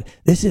 There's pride.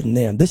 This isn't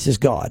them. This is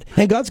God.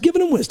 And God's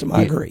given them wisdom.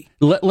 I agree.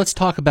 Let's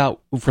talk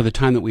about, for the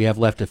time that we have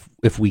left,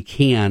 if we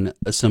can,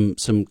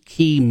 some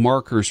key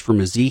markers from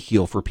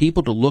Ezekiel for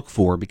people to look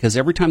for, because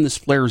every time this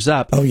flares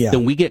up,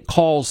 then we get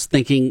calls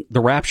thinking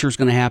the rapture is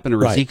going to happen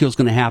or Ezekiel's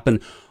going to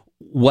happen.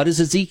 What does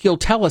Ezekiel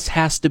tell us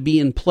has to be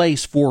in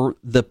place for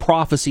the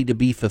prophecy to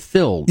be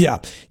fulfilled? Yeah,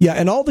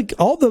 and all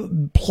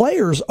the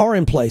players are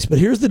in place, but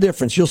here's the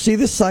difference. You'll see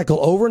this cycle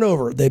over and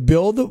over. They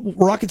build the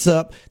rockets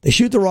up, they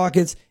shoot the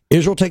rockets,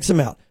 Israel takes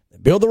them out. They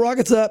build the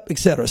rockets up,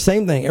 etc.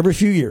 Same thing every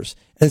few years,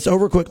 and it's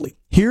over quickly.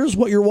 Here's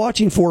what you're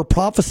watching for,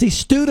 prophecy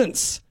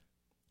students.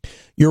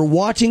 You're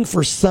watching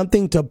for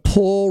something to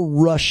pull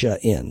Russia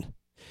in.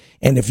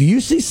 And if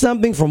you see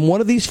something from one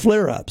of these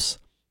flare-ups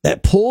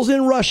that pulls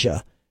in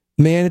Russia,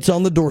 man, it's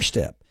on the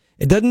doorstep.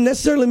 It doesn't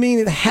necessarily mean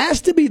it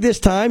has to be this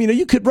time.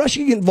 Russia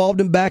get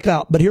involved and back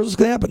out. But here's what's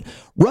going to happen.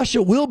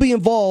 Russia will be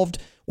involved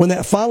when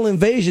that final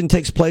invasion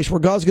takes place, where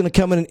God's going to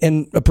come in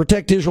and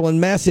protect Israel in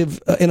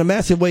a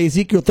massive way,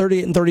 Ezekiel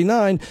 38 and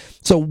 39.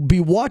 So be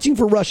watching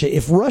for Russia.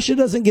 If Russia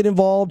doesn't get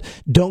involved,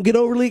 don't get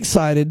overly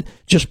excited.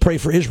 Just pray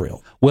for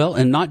Israel. Well,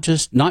 and not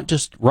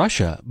just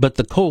Russia, but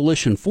the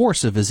coalition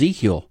force of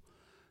Ezekiel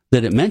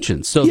that it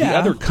mentions. So the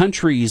other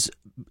countries,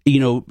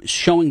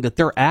 showing that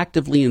they're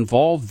actively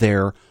involved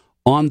there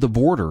on the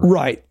border,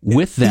 right,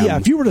 with them. Yeah,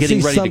 if you were to see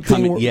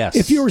something,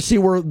 if you were to see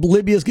where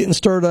Libya's getting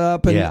stirred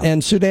up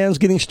and Sudan's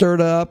getting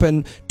stirred up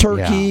and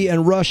Turkey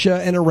and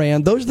Russia and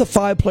Iran, those are the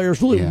five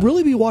players.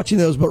 Really be watching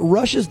those. But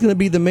Russia's going to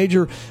be the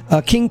major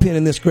kingpin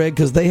in this, Greg,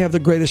 because they have the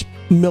greatest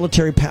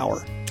military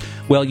power.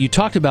 Well, you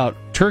talked about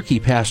Turkey,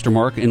 Pastor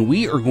Mark, and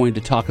we are going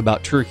to talk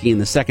about Turkey in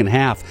the second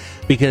half,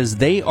 because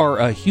they are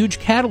a huge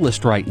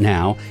catalyst right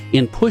now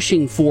in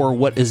pushing for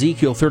what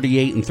Ezekiel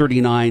 38 and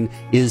 39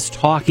 is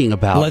talking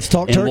about. Let's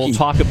talk Turkey.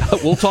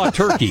 We'll talk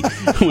Turkey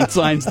when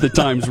Signs of the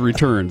Times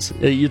returns.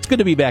 It's good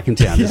to be back in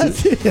town,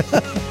 isn't it?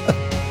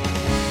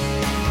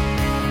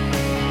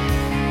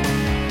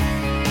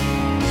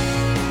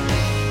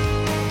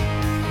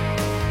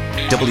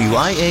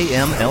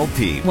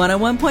 WIAM-LP.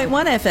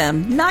 101.1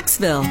 FM,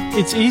 Knoxville.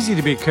 It's easy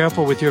to be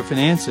careful with your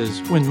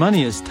finances when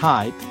money is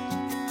tight.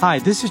 Hi,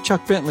 this is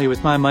Chuck Bentley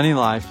with My Money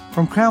Life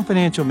from Crown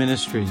Financial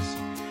Ministries.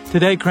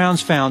 Today,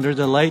 Crown's founder,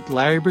 the late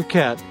Larry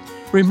Burkett,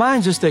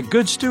 reminds us that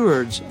good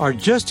stewards are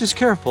just as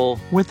careful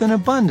with an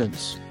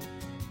abundance.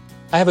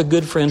 I have a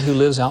good friend who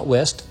lives out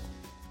west.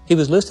 He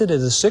was listed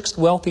as the 6th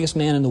wealthiest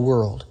man in the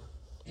world.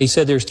 He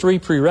said there's 3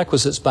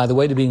 prerequisites, by the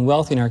way, to being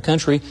wealthy in our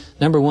country.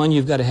 Number 1,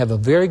 you've got to have a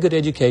very good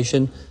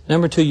education.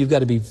 Number 2, you've got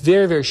to be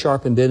very, very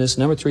sharp in business.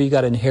 Number 3, you've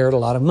got to inherit a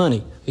lot of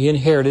money. He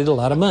inherited a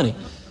lot of money.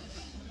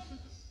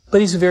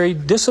 But he's a very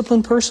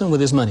disciplined person with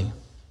his money.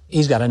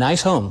 He's got a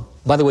nice home.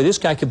 By the way, this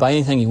guy could buy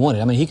anything he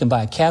wanted. I mean, he can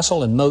buy a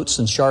castle and moats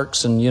and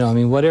sharks and,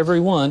 whatever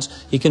he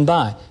wants, he can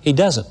buy. He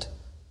doesn't.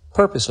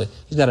 Purposely.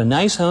 He's got a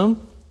nice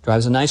home,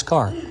 drives a nice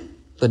car,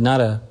 but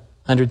not a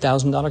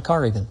 $100,000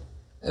 car even.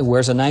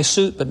 Wears a nice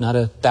suit, but not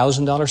a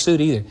 $1,000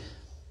 suit either.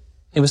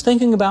 He was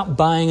thinking about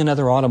buying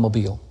another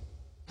automobile.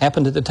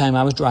 Happened at the time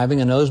I was driving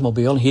an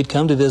Oldsmobile, and he'd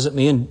come to visit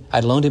me, and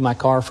I'd loaned him my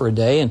car for a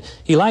day, and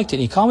he liked it.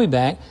 He called me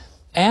back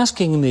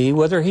asking me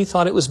whether he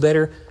thought it was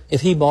better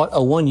if he bought a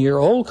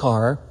 1-year-old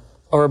car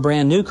or a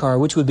brand new car,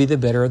 which would be the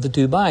better of the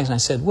two buys. And I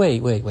said,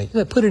 wait.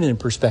 Put it in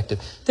perspective.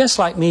 That's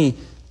like me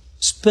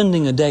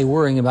spending a day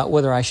worrying about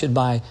whether I should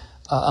buy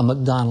a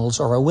McDonald's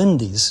or a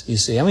Wendy's, you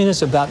see. I mean,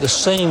 it's about the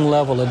same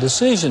level of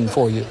decision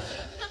for you.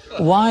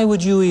 Why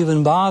would you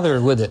even bother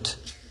with it?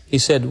 He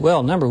said,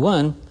 well, number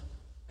 1,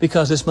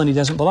 because this money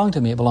doesn't belong to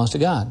me, it belongs to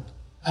God.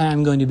 And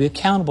I'm going to be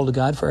accountable to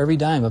God for every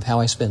dime of how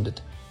I spend it.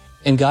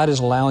 And God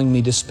is allowing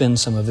me to spend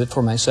some of it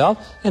for myself,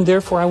 and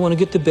therefore I want to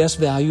get the best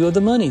value of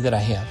the money that I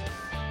have.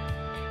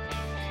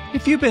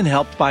 If you've been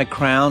helped by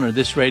Crown or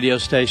this radio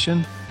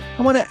station,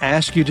 I want to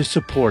ask you to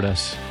support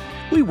us.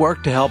 We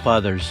work to help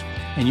others,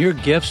 and your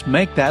gifts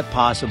make that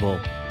possible.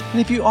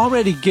 And if you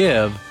already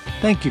give,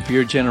 thank you for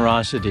your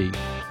generosity.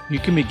 You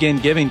can begin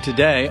giving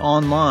today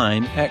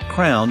online at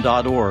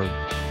crown.org.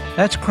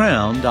 That's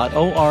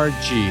crown.org.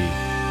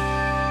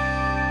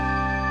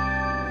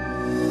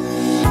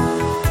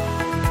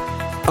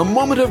 A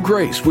Moment of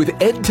Grace with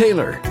Ed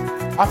Taylor.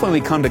 Often we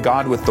come to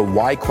God with the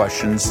why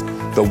questions,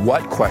 the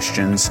what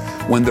questions,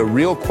 when the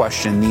real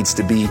question needs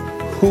to be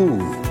who?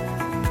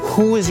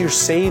 Who is your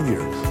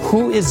Savior?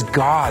 Who is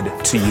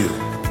God to you?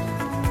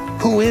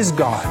 Who is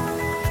God?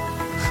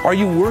 Are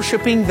you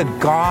worshiping the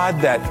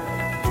God that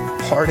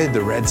parted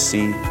the Red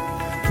Sea?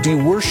 Do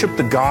you worship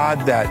the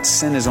God that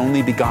sent His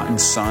only begotten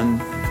Son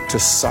to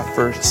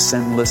suffer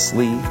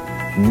sinlessly,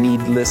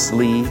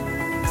 needlessly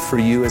for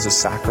you as a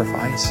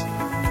sacrifice?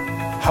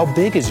 How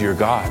big is your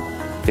God?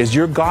 Is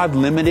your God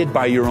limited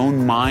by your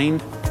own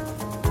mind?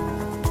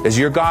 Is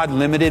your God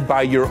limited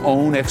by your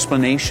own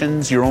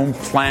explanations, your own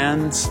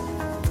plans?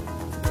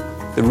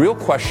 The real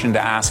question to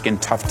ask in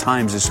tough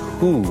times is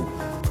who?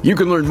 You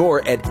can learn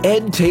more at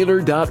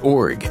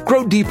edtaylor.org.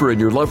 Grow deeper in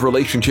your love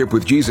relationship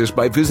with Jesus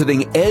by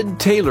visiting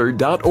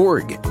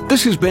edtaylor.org.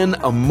 This has been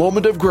A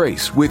Moment of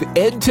Grace with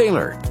Ed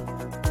Taylor.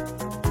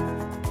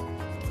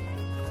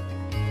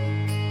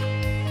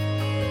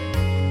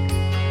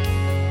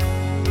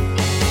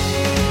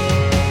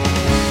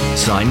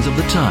 Signs of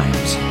the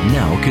Times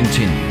now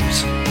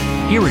continues.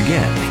 Here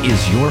again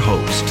is your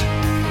host.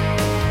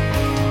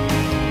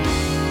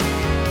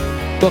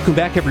 Welcome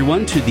back,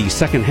 everyone, to the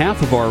second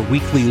half of our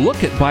weekly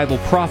look at Bible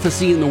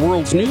prophecy in the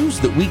world's news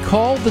that we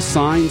call the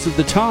Signs of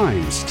the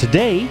Times.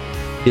 Today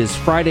is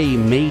Friday,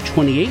 May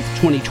 28th,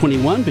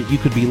 2021, but you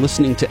could be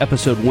listening to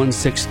episode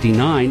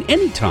 169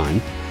 anytime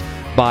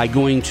by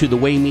going to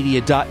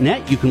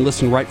thewaymedia.net. You can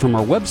listen right from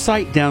our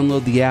website,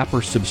 download the app,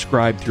 or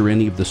subscribe through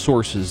any of the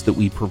sources that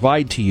we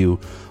provide to you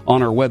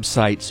on our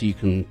website so you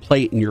can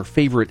play it in your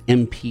favorite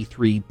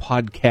MP3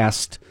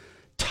 podcast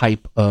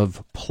type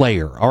of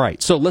player. All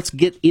right, so let's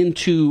get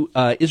into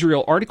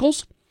Israel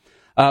articles,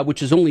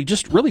 which is only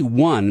just really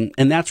one,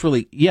 and that's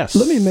really, yes.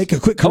 Let me make a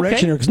quick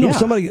correction here, because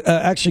somebody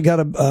actually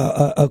got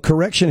a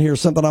correction here,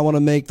 something I want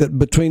to make that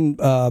between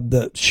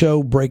the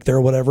show break there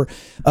or whatever,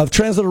 of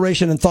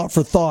transliteration and thought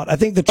for thought. I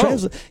think the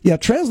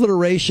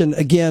transliteration,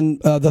 again,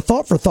 the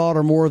thought for thought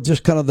are more of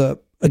just kind of the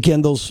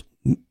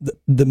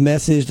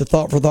message, the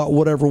thought for thought,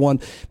 whatever one.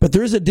 But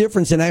there is a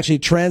difference in actually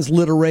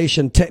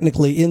transliteration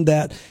technically, in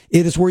that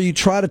it is where you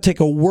try to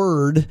take a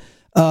word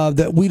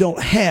that we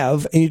don't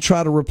have and you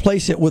try to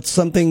replace it with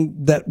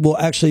something that will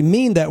actually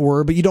mean that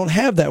word, but you don't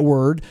have that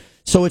word.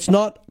 So it's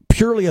not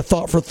purely a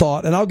thought for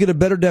thought. And I'll get a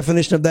better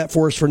definition of that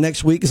for us for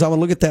next week, because I want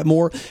to look at that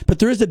more. But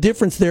there is a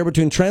difference there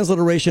between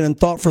transliteration and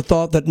thought for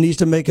thought that needs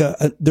to make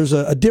there's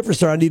a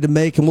difference there I need to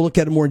make, and we'll look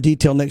at it more in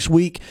detail next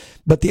week.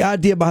 But the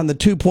idea behind the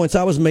 2 points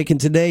I was making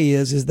today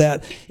is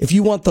that if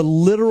you want the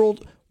literal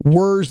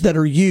words that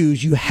are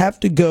used, you have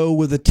to go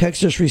with the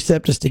Textus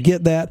Receptus to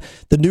get that.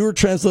 The newer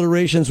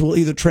transliterations will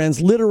either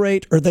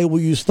transliterate or they will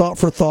use thought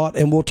for thought,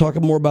 and we'll talk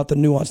more about the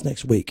nuance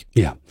next week.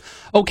 Yeah.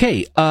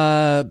 Okay.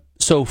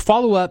 So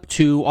follow up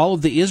to all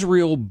of the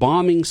Israel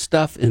bombing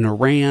stuff in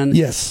Iran.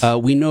 Yes.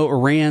 We know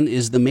Iran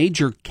is the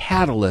major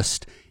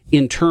catalyst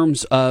in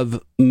terms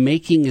of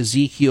making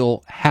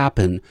Ezekiel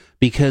happen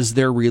because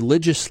they're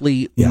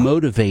religiously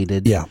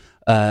motivated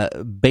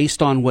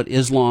based on what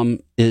Islam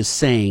is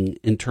saying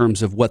in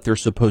terms of what they're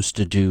supposed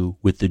to do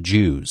with the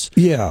Jews.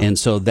 Yeah. And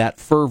so that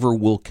fervor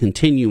will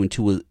continue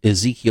until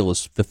Ezekiel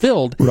is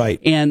fulfilled. Right.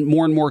 And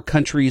more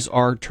countries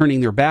are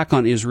turning their back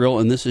on Israel,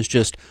 and this is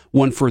just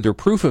one further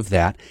proof of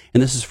that.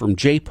 And this is from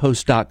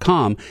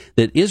jpost.com,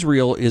 that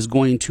Israel is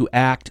going to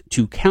act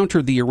to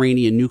counter the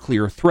Iranian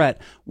nuclear threat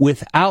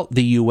without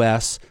the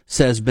U.S.,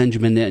 says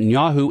Benjamin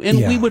Netanyahu.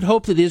 And we would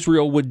hope that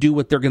Israel would do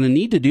what they're going to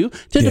need to do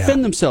to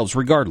defend themselves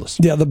regardless.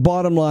 Yeah, the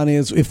bottom line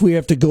is, if we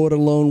have to go it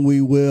alone, we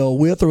will.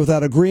 With or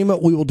without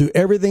agreement, we will do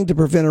everything to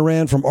prevent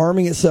Iran from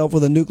arming itself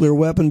with a nuclear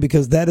weapon,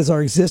 because that is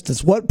our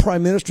existence. What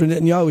Prime Minister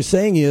Netanyahu is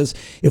saying is,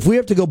 if we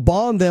have to go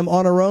bomb them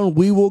on our own,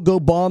 we will go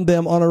bomb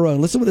them on our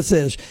own. Listen what it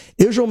says.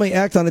 Israel may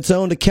act on its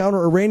own to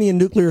counter Iranian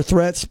nuclear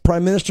threats.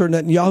 Prime Minister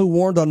Netanyahu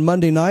warned on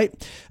Monday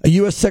night. A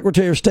U.S.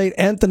 Secretary of State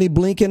Anthony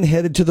Blinken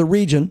headed to the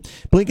region.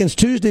 Blinken's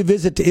Tuesday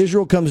visit to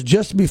Israel comes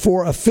just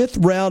before a fifth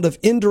round of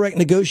indirect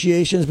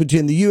negotiations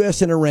between the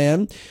U.S. and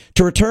Iran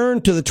to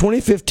return to the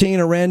 2015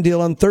 Iran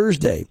deal on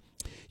Thursday.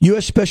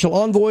 U.S. Special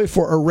Envoy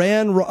for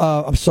Iran,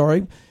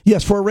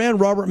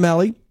 Robert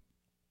Malley,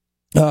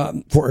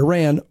 said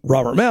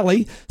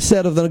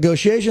of the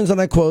negotiations, and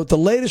I quote, "The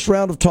latest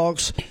round of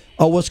talks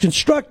was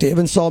constructive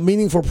and saw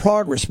meaningful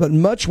progress, but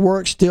much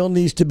work still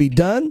needs to be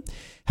done."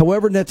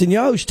 However,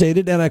 Netanyahu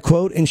stated, and I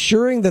quote,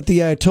 "Ensuring that the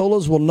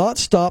Ayatollahs will not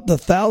stop the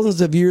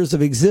thousands of years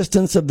of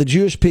existence of the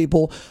Jewish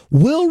people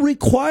will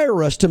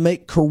require us to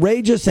make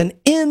courageous and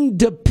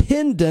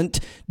independent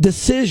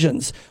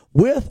decisions.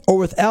 With or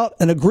without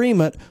an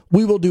agreement,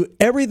 we will do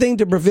everything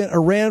to prevent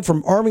Iran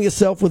from arming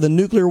itself with a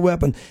nuclear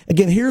weapon."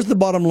 Again, here's the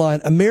bottom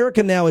line.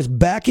 America now is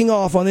backing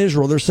off on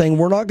Israel. They're saying,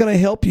 we're not going to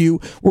help you.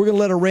 We're going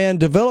to let Iran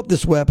develop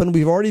this weapon.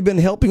 We've already been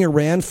helping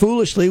Iran.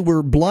 Foolishly,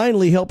 we're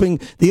blindly helping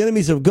the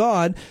enemies of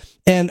God.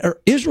 And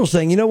Israel's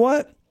saying, you know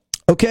what?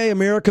 Okay,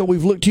 America,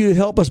 we've looked to you to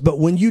help us, but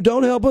when you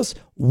don't help us,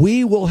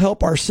 we will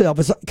help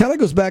ourselves. It kind of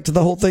goes back to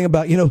the whole thing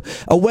about,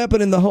 a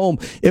weapon in the home.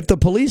 If the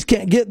police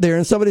can't get there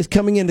and somebody's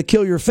coming in to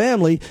kill your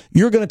family,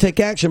 you're going to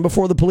take action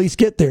before the police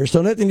get there.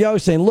 So Netanyahu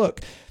is saying,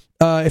 look,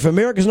 if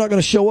America's not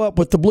going to show up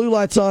with the blue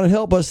lights on and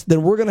help us,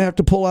 then we're going to have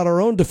to pull out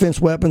our own defense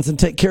weapons and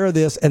take care of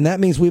this, and that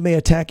means we may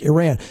attack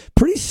Iran.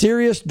 Pretty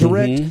serious,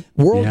 direct,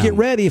 world, get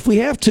ready. If we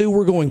have to,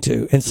 we're going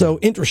to. And so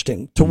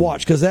interesting to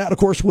watch, because that, of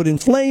course, would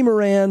inflame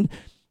Iran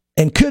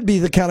and could be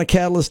the kind of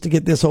catalyst to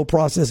get this whole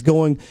process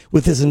going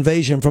with this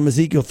invasion from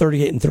Ezekiel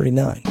 38 and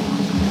 39.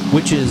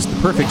 Which is the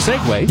perfect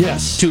segue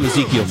to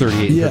Ezekiel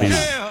 38 and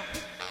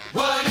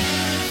 39.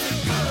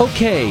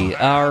 Okay,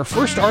 our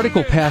first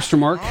article, Pastor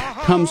Mark,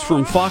 comes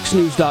from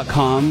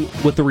FoxNews.com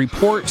with a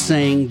report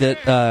saying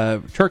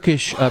that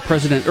Turkish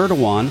President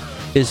Erdogan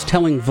is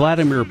telling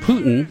Vladimir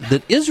Putin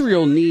that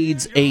Israel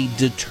needs a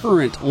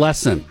deterrent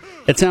lesson.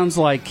 It sounds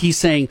like he's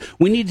saying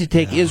we need to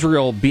take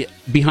Israel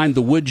behind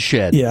the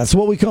woodshed. Yeah, it's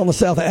what we call in the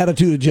South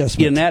attitude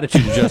adjustment. Yeah, an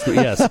attitude adjustment,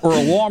 yes. Or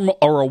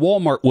a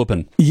Walmart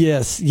whooping.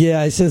 Yes,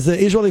 yeah. It says the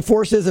Israeli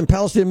forces and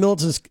Palestinian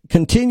militants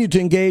continue to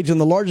engage in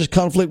the largest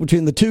conflict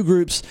between the two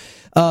groups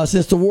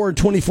since the war in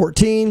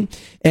 2014.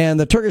 And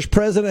the Turkish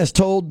president has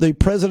told the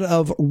president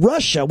of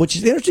Russia, which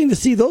is interesting to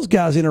see those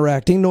guys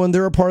interacting, knowing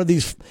they're a part of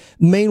these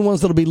main ones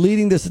that will be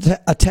leading this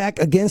attack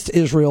against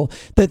Israel,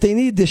 that they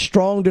need this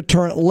strong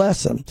deterrent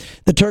lesson.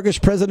 The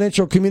Turkish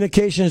Presidential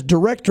Communications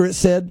Directorate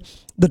said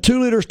the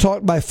two leaders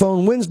talked by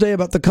phone Wednesday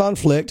about the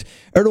conflict.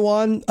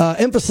 Erdogan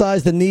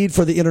emphasized the need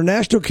for the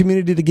international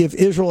community to give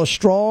Israel a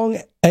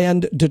strong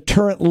and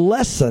deterrent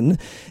lesson,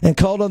 and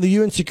called on the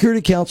UN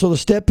Security Council to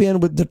step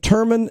in with a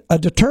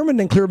determined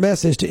and clear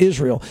message to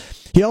Israel.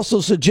 He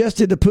also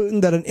suggested to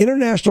Putin that an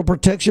international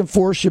protection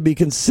force should be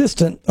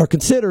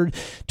considered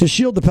to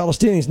shield the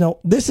Palestinians. Now,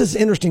 this is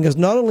interesting, because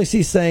not only is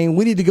he saying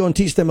we need to go and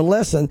teach them a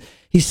lesson,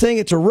 he's saying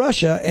it to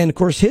Russia, and of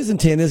course his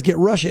intent is get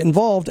Russia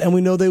involved, and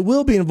we know they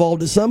will be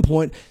involved at some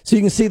point. So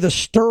you can see the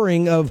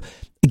stirring of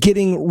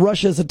getting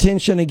Russia's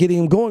attention and getting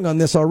them going on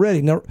this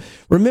already. Now,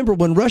 remember,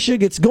 when Russia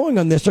gets going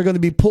on this, they're going to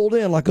be pulled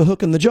in like a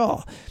hook in the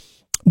jaw.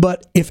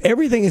 But if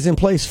everything is in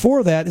place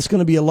for that, it's going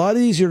to be a lot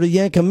easier to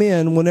yank them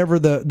in whenever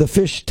the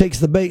fish takes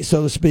the bait,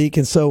 so to speak.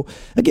 And so,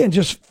 again,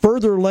 just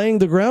further laying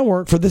the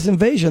groundwork for this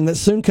invasion that's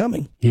soon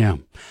coming. Yeah.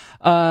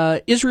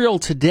 Israel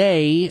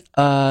Today,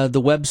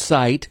 the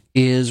website,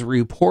 is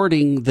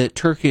reporting that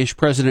Turkish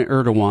President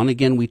Erdogan,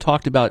 again, we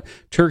talked about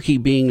Turkey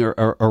being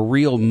a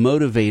real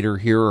motivator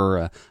here,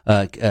 or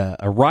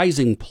a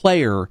rising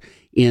player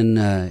in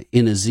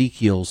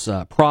Ezekiel's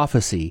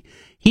prophecy.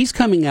 He's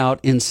coming out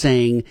and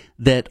saying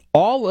that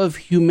all of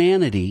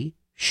humanity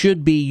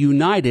should be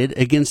united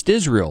against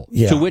Israel,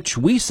 to which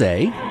we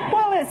say,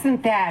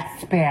 isn't that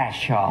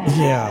special?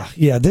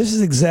 Yeah. This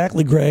is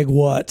exactly, Greg,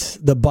 what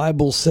the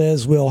Bible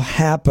says will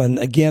happen.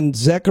 Again,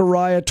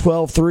 Zechariah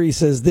 12:3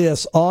 says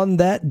this: on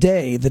that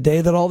day, the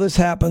day that all this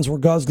happens, where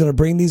God's going to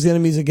bring these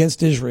enemies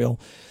against Israel,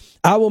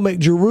 I will make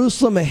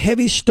Jerusalem a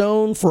heavy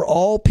stone for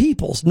all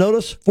peoples.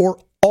 Notice, for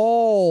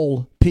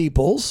all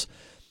peoples.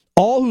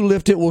 All who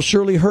lift it will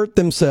surely hurt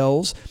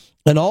themselves,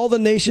 and all the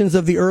nations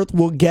of the earth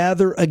will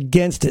gather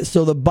against it.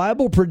 So the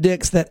Bible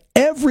predicts that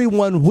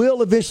everyone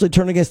will eventually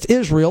turn against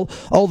Israel,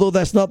 although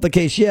that's not the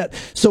case yet.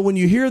 So when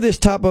you hear this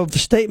type of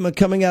statement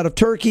coming out of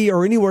Turkey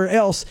or anywhere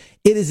else,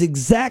 it is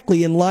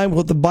exactly in line with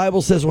what the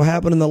Bible says will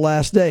happen in the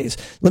last days.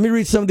 Let me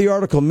read some of the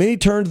article. Many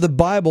turn to the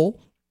Bible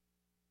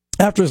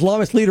after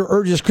Islamist leader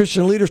urges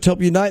Christian leaders to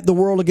help unite the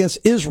world against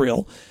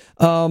Israel.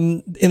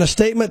 In a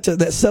statement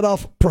that set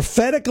off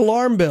prophetic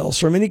alarm bells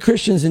for many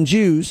Christians and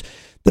Jews,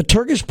 the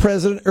Turkish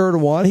President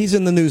Erdogan, he's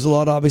in the news a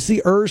lot,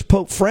 obviously, urged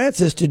Pope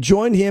Francis to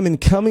join him in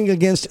coming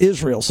against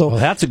Israel. So, well,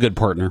 that's a good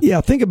partner. Yeah,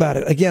 think about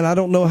it. Again, I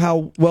don't know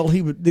how well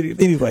he would.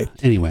 Anyway,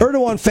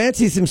 Erdogan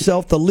fancies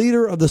himself the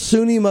leader of the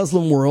Sunni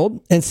Muslim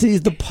world and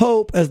sees the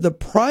Pope as the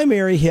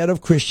primary head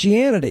of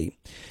Christianity.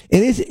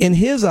 In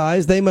his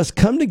eyes, they must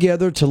come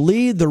together to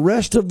lead the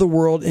rest of the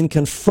world in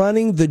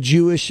confronting the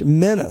Jewish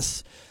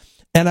menace.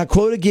 And I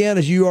quote again,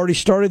 as you already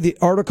started the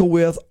article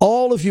with,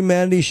 all of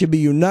humanity should be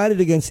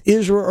united against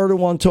Israel,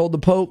 Erdogan told the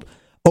Pope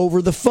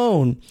over the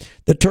phone.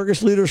 The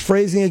Turkish leader's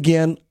phrasing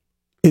again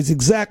is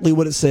exactly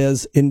what it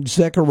says in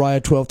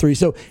Zechariah 12:3.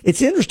 So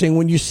it's interesting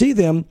when you see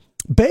them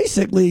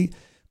basically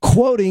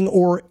quoting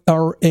or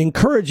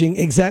encouraging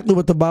exactly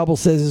what the Bible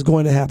says is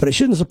going to happen. It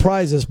shouldn't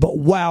surprise us, but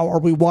wow,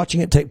 are we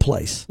watching it take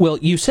place? Well,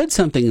 you said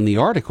something in the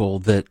article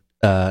that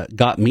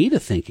got me to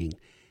thinking.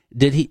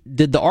 Did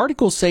the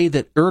article say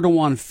that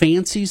Erdogan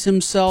fancies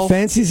himself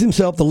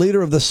the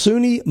leader of the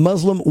Sunni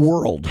Muslim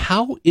world?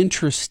 How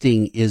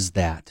interesting is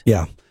that?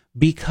 Yeah.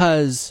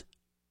 Because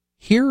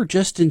here,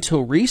 just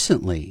until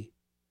recently,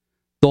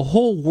 the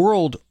whole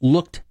world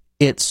looked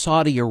at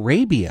Saudi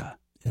Arabia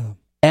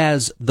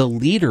as the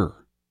leader.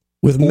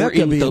 With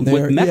Mecca being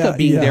there. With Mecca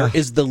being there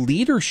is the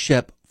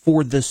leadership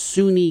for the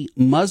Sunni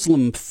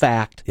Muslim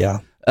fact. Yeah.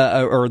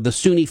 Or the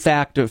Sunni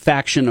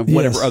faction of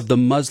whatever, of the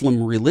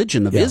Muslim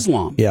religion of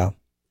Islam. Yeah.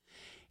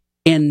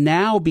 And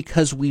now,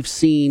 because we've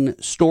seen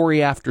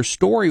story after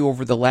story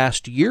over the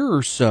last year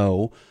or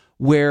so,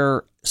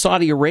 where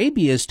Saudi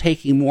Arabia is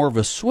taking more of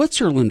a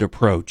Switzerland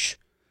approach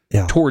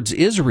towards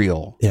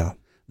Israel,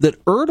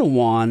 that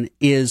Erdogan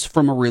is,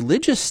 from a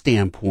religious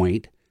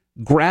standpoint,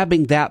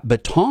 grabbing that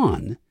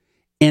baton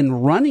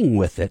and running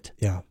with it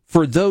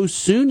for those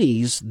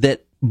Sunnis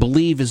that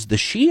believe as the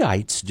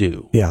Shiites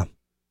do.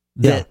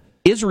 That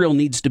Israel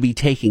needs to be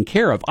taken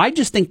care of. I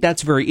just think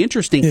that's very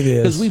interesting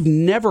because we've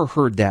never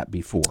heard that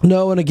before.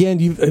 No, and again,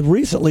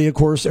 recently, of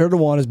course,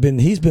 Erdogan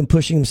he's been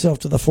pushing himself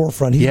to the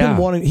forefront.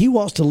 He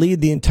wants to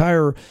lead the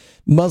entire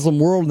Muslim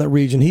world in that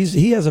region.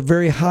 He has a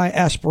very high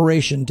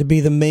aspiration to be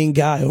the main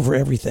guy over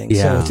everything.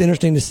 So it's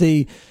interesting to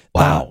see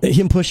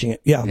him pushing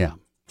it. Yeah.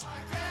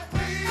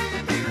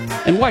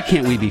 And why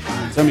can't we be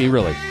friends? I mean,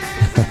 really.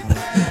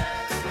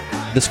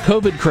 This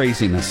COVID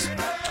craziness.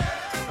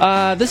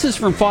 This is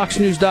from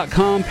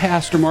FoxNews.com,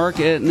 Pastor Mark,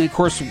 and of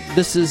course,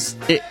 this is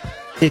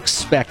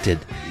expected.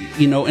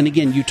 And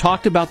again, you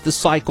talked about the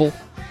cycle.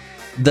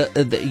 They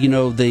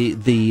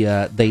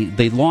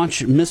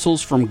launch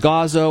missiles from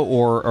Gaza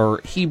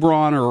or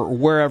Hebron or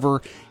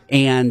wherever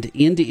and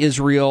into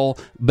Israel,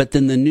 but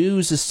then the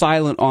news is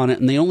silent on it,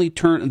 and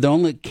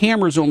the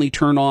cameras only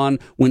turn on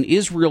when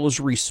Israel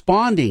is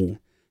responding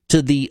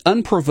to the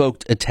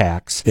unprovoked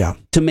attacks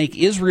to make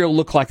Israel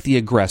look like the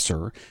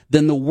aggressor.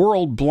 Then the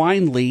world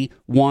blindly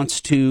wants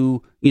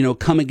to,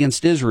 come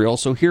against Israel.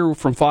 So here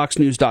from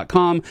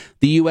FoxNews.com,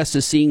 the U.S.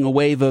 is seeing a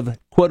wave of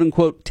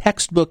quote-unquote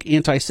textbook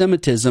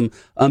anti-Semitism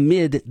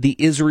amid the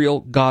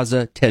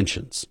Israel-Gaza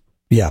tensions.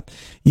 Yeah.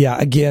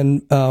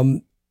 Again,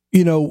 it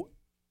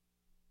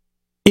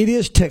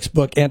is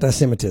textbook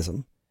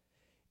anti-Semitism.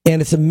 And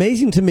it's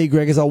amazing to me,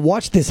 Greg, as I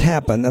watch this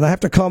happen, and I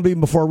have to calm down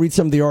before I read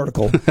some of the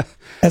article,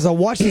 as I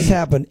watch this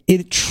happen,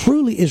 it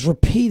truly is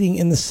repeating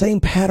in the same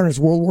pattern as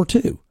World War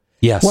II.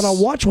 Yes. When I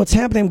watch what's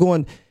happening, I'm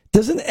going,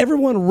 doesn't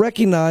everyone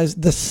recognize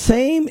the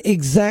same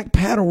exact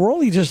pattern? We're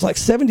only just like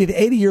 70 to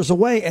 80 years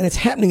away, and it's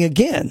happening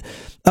again.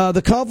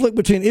 The conflict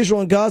between Israel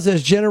and Gaza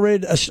has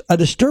generated a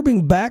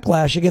disturbing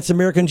backlash against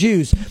American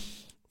Jews.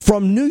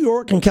 From New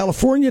York and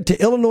California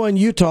to Illinois and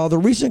Utah, the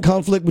recent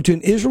conflict between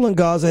Israel and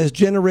Gaza has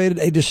generated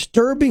a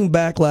disturbing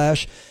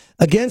backlash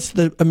against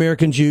the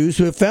American Jews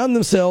who have found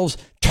themselves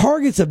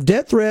targets of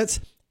death threats,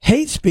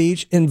 hate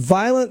speech, and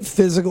violent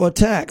physical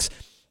attacks.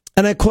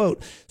 And I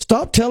quote,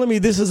 "Stop telling me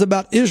this is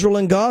about Israel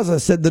and Gaza,"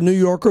 said the New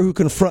Yorker who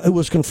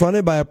was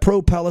confronted by a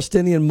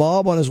pro-Palestinian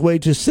mob on his way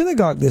to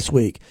synagogue this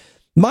week.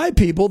 "My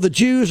people, the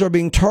Jews, are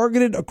being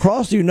targeted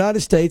across the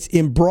United States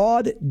in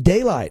broad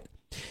daylight.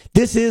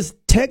 This is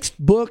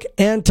textbook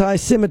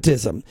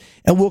anti-Semitism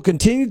and will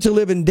continue to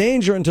live in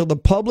danger until the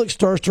public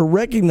starts to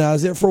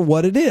recognize it for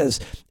what it is."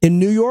 In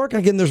New York,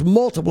 again, there's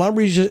multiple. I'm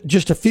reading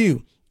just a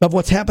few. of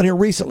what's happened here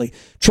recently.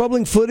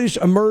 Troubling footage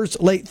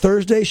emerged late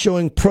Thursday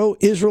showing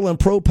pro-Israel and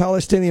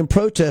pro-Palestinian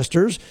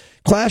protesters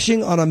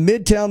clashing on a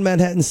midtown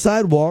Manhattan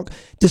sidewalk,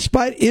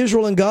 despite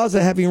Israel and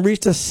Gaza having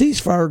reached a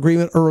ceasefire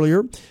agreement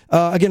earlier.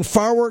 Again,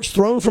 fireworks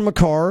thrown from a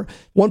car,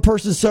 one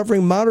person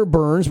suffering minor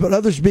burns, but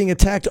others being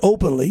attacked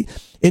openly.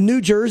 In New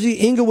Jersey,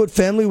 Inglewood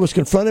family was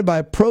confronted by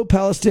a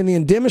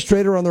pro-Palestinian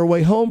demonstrator on their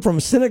way home from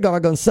a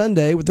synagogue on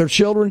Sunday with their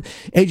children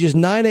ages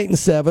 9, 8, and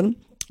 7.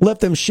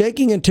 Left them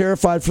shaking and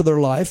terrified for their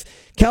life.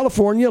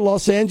 California,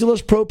 Los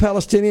Angeles,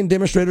 pro-Palestinian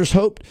demonstrators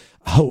hopped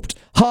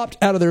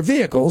out of their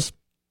vehicles,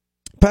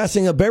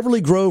 passing a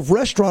Beverly Grove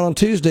restaurant on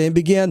Tuesday, and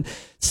began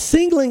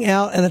singling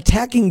out and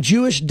attacking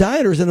Jewish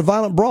diners in a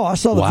violent brawl. I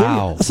saw the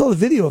video. I saw the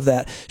video of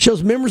that.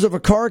 Shows members of a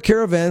car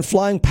caravan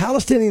flying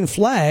Palestinian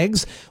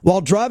flags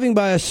while driving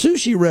by a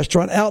sushi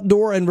restaurant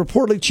outdoor and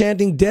reportedly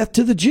chanting "Death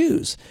to the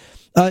Jews."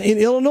 In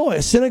Illinois,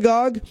 a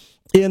synagogue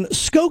in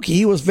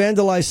Skokie was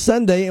vandalized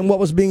Sunday in what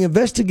was being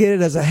investigated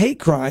as a hate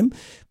crime.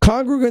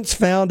 Congregants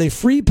found a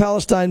Free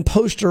Palestine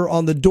poster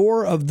on the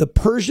door of the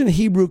Persian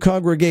Hebrew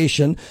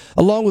congregation,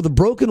 along with a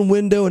broken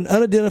window and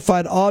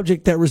unidentified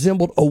object that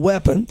resembled a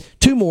weapon.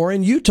 Two more.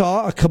 In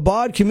Utah, a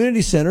Chabad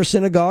Community Center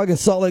synagogue in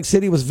Salt Lake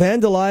City was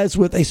vandalized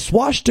with a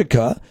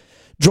swastika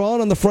drawn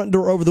on the front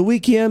door over the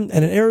weekend.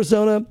 And in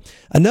Arizona,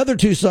 another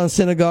Tucson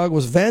synagogue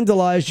was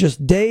vandalized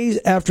just days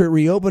after it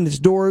reopened its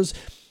doors,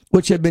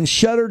 which had been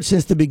shuttered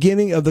since the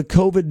beginning of the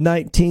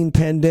COVID-19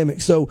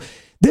 pandemic. So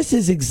this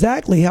is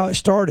exactly how it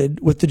started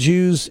with the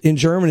Jews in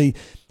Germany.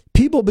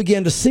 People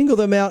began to single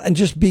them out and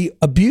just be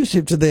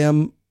abusive to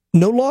them.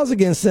 No laws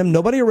against them,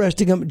 nobody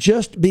arresting them,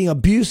 just being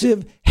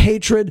abusive,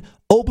 hatred,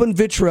 open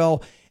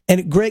vitriol.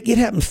 And Greg, it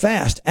happened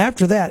fast.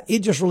 After that, it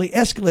just really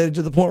escalated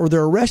to the point where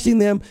they're arresting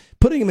them,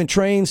 putting them in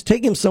trains,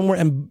 taking them somewhere,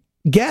 and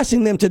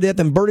gassing them to death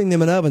and burning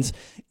them in ovens.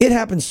 It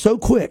happened so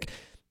quick.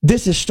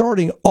 This is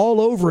starting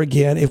all over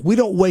again if we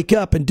don't wake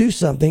up and do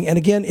something. And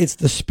again, it's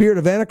the spirit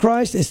of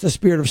Antichrist. It's the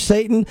spirit of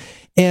Satan.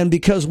 And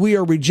because we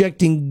are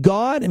rejecting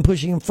God and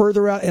pushing him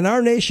further out in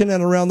our nation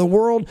and around the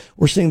world,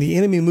 we're seeing the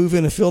enemy move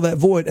in and fill that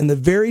void. And the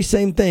very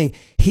same thing.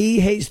 He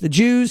hates the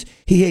Jews.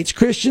 He hates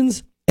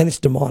Christians. And it's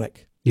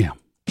demonic. Yeah.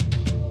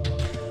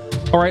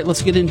 All right,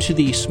 let's get into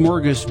the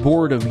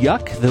smorgasbord of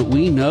yuck that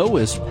we know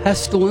as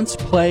pestilence,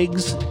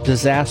 plagues,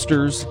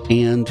 disasters,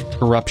 and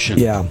corruption.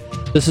 Yeah.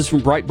 This is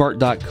from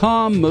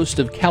Breitbart.com. Most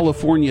of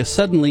California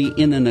suddenly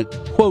in an,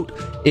 quote,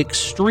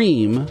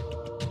 extreme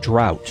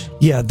drought.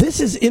 Yeah, this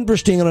is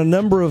interesting in a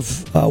number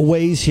of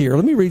ways here.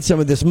 Let me read some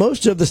of this.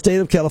 Most of the state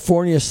of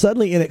California is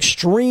suddenly in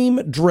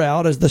extreme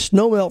drought as the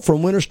snowmelt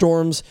from winter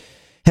storms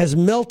has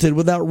melted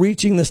without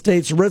reaching the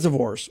state's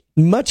reservoirs.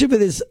 Much of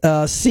it is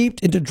seeped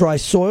into dry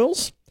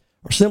soils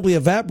or simply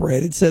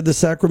evaporated, said the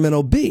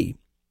Sacramento Bee.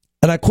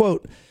 And I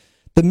quote,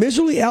 "The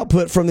miserly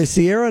output from the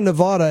Sierra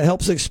Nevada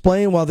helps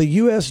explain why the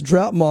U.S.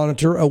 Drought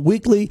Monitor, a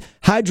weekly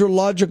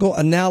hydrological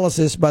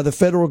analysis by the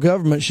federal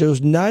government, shows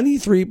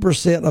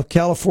 93% of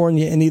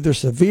California in either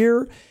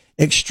severe,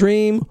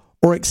 extreme,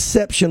 or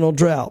exceptional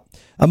drought.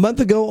 A month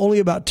ago, only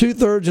about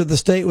 2/3 of the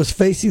state was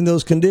facing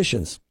those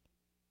conditions.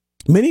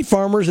 Many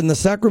farmers in the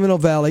Sacramento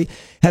Valley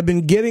have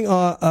been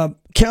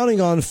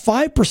counting on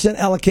 5%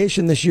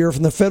 allocation this year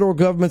from the federal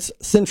government's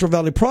Central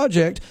Valley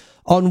Project.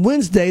 On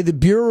Wednesday, the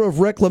Bureau of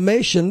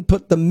Reclamation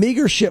put the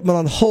meager shipment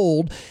on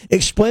hold,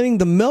 explaining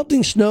the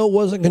melting snow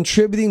wasn't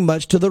contributing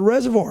much to the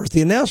reservoirs.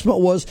 The announcement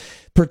was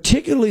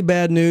particularly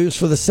bad news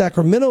for the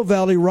Sacramento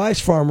Valley rice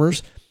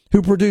farmers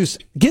who produce,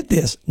 get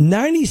this,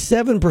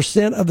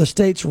 97% of the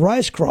state's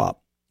rice crop.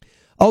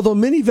 Although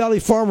many Valley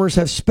farmers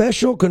have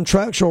special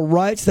contractual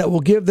rights that will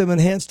give them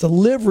enhanced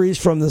deliveries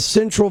from the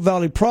Central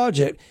Valley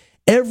Project,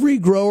 every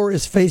grower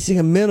is facing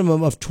a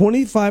minimum of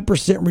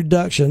 25%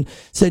 reduction,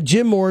 said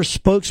Jim Morris,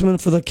 spokesman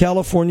for the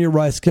California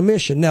Rice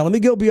Commission. Now, let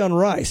me go beyond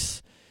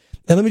rice.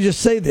 And let me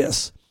just say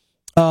this.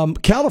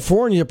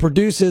 California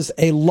produces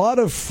a lot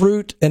of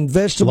fruit and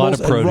vegetables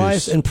and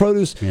rice and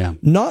produce,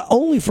 not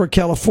only for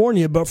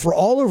California, but for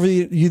all over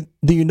the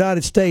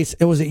United States.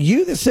 And was it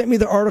you that sent me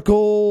the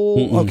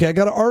article? Okay, I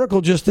got an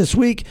article just this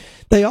week.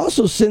 They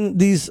also send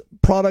these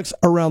products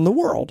around the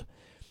world.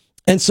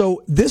 And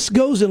so this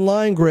goes in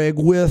line, Greg,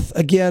 with,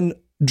 again,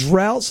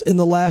 droughts in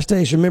the last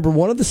days. Remember,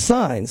 one of the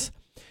signs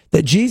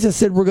that Jesus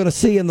said we're going to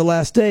see in the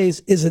last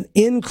days is an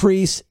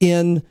increase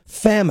in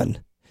famine.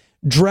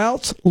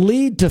 Droughts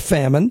lead to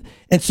famine.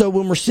 And so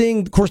when we're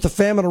seeing, of course, the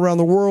famine around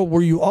the world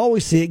where you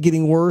always see it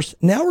getting worse,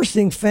 now we're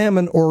seeing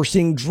famine or we're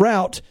seeing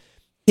drought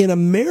in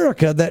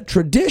America that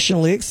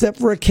traditionally, except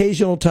for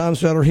occasional times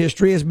throughout our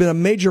history, has been a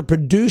major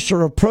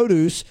producer of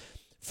produce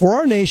for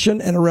our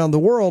nation and around the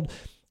world.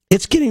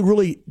 It's getting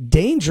really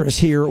dangerous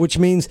here, which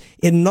means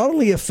it not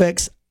only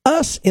affects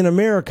us in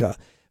America,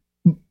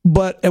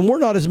 and we're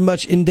not as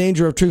much in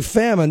danger of true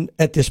famine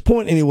at this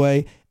point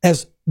anyway,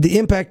 as the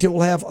impact it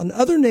will have on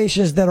other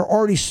nations that are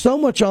already so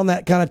much on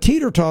that kind of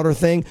teeter-totter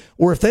thing,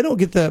 where if they don't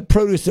get the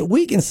produce that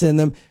we can send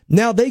them,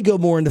 now they go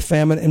more into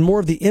famine and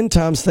more of the end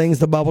times things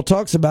the Bible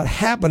talks about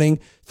happening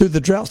through the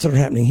droughts that are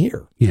happening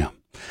here. Yeah.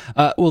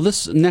 Well,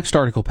 this next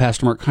article,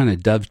 Pastor Mark, kind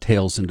of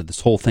dovetails into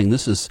this whole thing.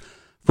 This is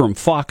from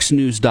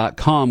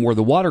FoxNews.com, where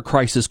the water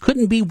crisis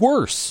couldn't be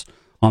worse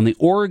on the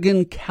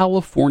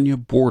Oregon-California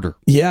border.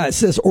 Yeah, it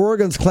says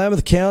Oregon's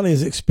Klamath County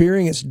is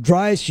experiencing its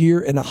driest year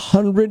in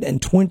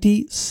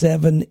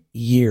 127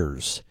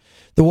 years.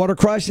 The water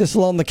crisis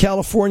along the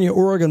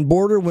California-Oregon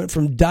border went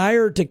from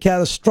dire to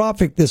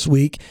catastrophic this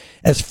week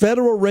as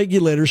federal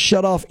regulators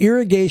shut off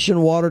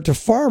irrigation water to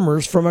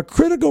farmers from a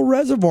critical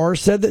reservoir,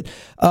 said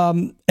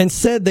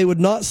they would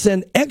not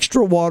send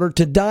extra water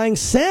to dying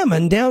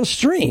salmon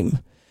downstream,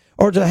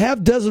 or to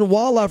half-dozen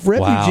wildlife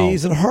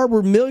refugees and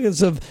harbor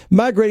millions of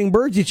migrating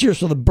birds each year.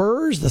 So the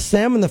birds, the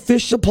salmon, the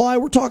fish supply,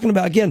 we're talking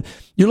about, again,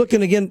 you're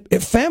looking again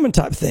at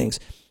famine-type things.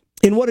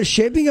 In what is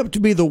shaping up to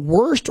be the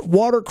worst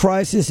water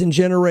crisis in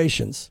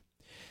generations,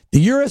 the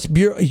U.S.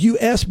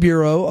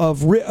 Bureau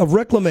of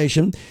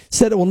Reclamation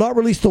said it will not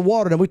release the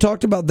water, and we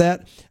talked about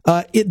that,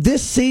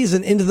 this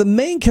season into the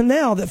main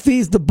canal that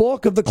feeds the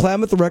bulk of the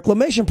Klamath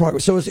Reclamation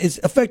Project. So it's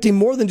affecting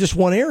more than just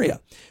one area,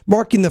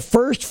 marking the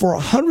first for a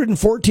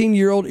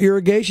 114-year-old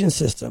irrigation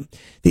system.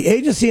 The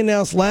agency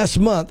announced last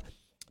month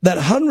that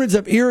hundreds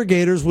of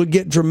irrigators would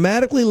get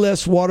dramatically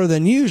less water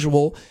than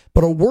usual,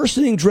 but a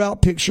worsening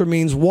drought picture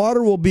means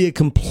water will be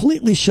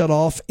completely shut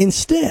off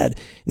instead.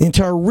 The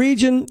entire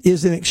region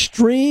is in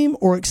extreme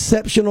or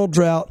exceptional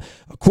drought,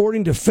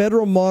 according to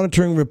federal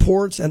monitoring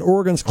reports, and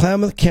Oregon's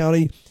Klamath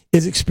County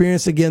is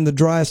experiencing, again, the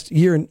driest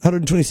year in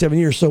 127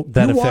 years. So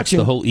that affects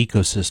the whole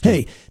ecosystem.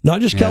 Hey, not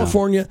just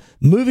California,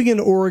 moving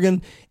into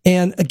Oregon.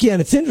 And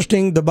again, it's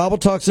interesting. The Bible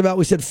talks about,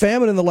 we said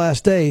famine in the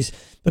last days.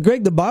 But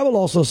Greg, the Bible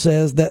also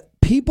says that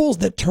peoples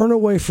that turn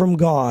away from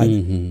God,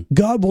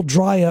 God will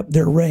dry up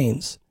their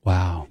rains.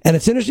 Wow. And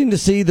it's interesting to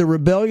see the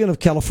rebellion of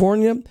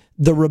California,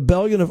 the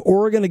rebellion of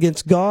Oregon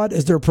against God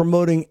as they're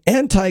promoting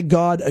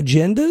anti-God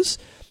agendas.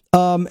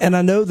 And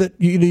I know that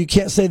you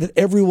can't say that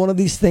every one of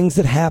these things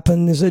that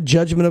happen is a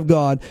judgment of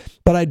God,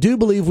 but I do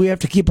believe we have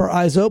to keep our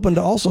eyes open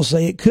to also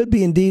say it could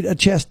be indeed a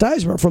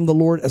chastisement from the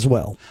Lord as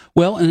well.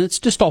 Well, and it's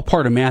just all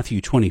part of Matthew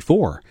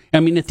 24. I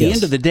mean, at the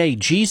end of the day,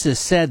 Jesus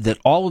said that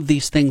all of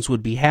these things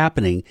would be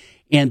happening,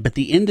 but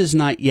the end is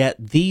not yet.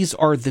 These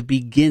are the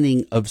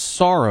beginning of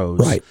sorrows.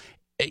 Right.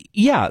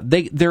 Yeah,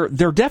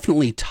 they're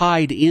definitely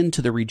tied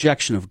into the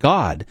rejection of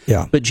God.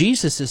 Yeah. But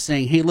Jesus is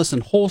saying, hey,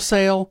 listen,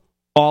 wholesale,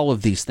 all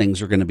of these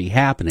things are going to be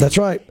happening. That's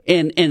right.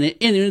 And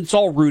it's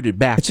all rooted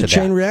back to that. It's a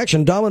chain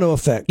reaction, domino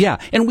effect. Yeah,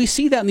 and we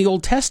see that in the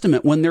Old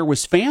Testament when there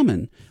was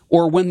famine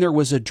or when there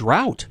was a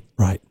drought.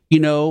 Right.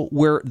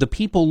 Where the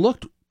people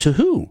looked to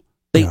who?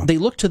 They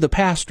looked to the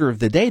pastor of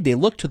the day. They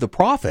looked to the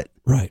prophet.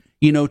 Right.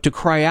 To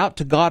cry out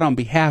to God on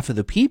behalf of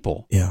the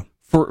people. Yeah.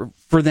 For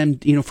them,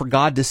 for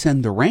God to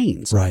send the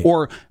rains. Right.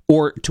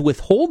 Or to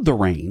withhold the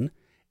rain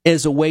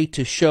as a way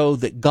to show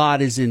that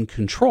God is in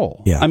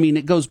control. Yeah. I mean,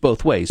 it goes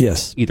both ways.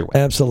 Yes. Either way.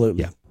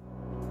 Absolutely. Yeah.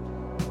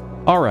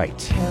 All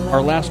right.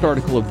 Our last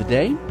article of the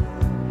day.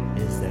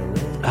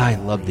 I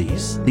love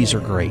these. These are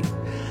great.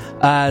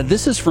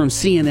 This is from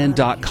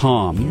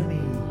CNN.com.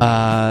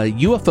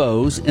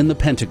 UFOs in the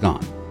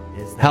Pentagon.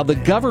 How the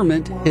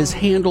government has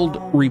handled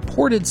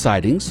reported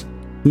sightings,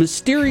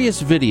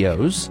 mysterious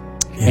videos,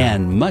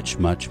 and much,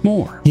 much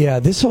more. Yeah,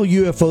 this whole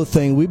UFO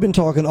thing, we've been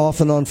talking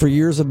off and on for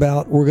years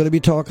about. We're going to be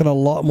talking a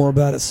lot more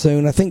about it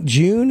soon. I think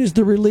June is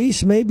the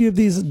release maybe of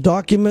these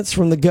documents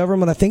from the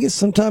government. I think it's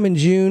sometime in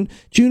June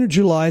or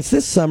July. It's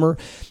this summer,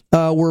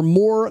 where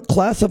more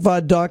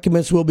classified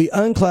documents will be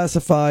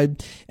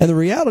unclassified. And the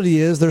reality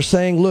is they're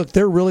saying, look,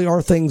 there really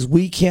are things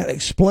we can't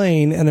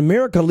explain. And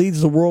America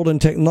leads the world in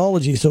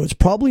technology, so it's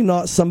probably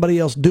not somebody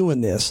else doing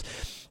this.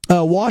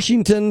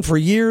 Washington, for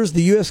years,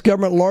 the U.S.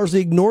 government largely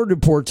ignored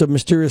reports of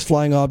mysterious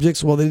flying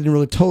objects. Well, they didn't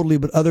really totally,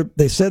 but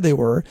they said they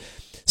were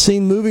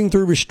seen moving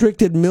through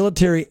restricted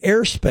military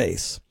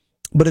airspace.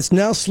 But it's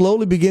now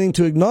slowly beginning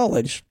to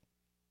acknowledge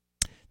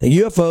that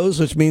UFOs,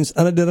 which means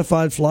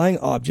unidentified flying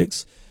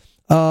objects,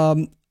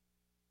 are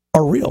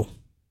real.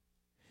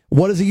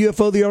 What is a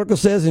UFO? The article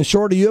says, in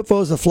short, a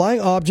UFO is a flying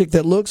object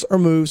that looks or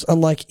moves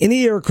unlike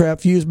any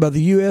aircraft used by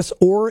the U.S.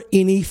 or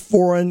any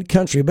foreign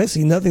country.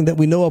 Basically, nothing that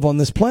we know of on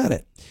this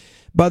planet.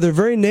 By their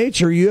very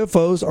nature,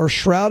 UFOs are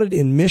shrouded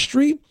in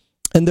mystery,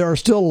 and there are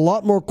still a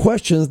lot more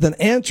questions than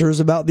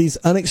answers about these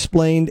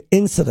unexplained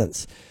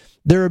incidents.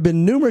 There have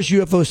been numerous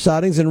UFO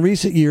sightings in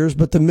recent years,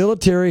 but the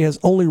military has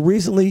only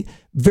recently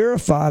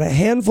verified a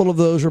handful of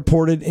those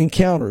reported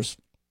encounters.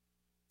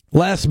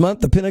 Last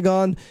month, the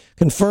Pentagon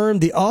confirmed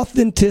the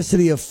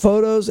authenticity of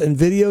photos and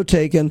video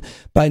taken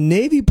by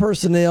Navy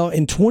personnel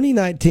in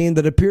 2019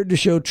 that appeared to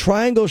show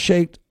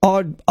triangle-shaped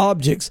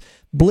objects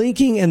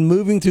blinking and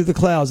moving through the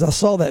clouds. I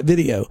saw that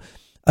video.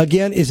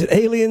 Again, is it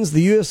aliens?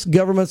 The U.S.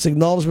 government's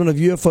acknowledgement of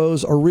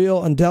UFOs are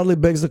real undoubtedly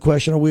begs the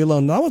question, are we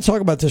alone? Now, I want to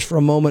talk about this for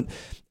a moment.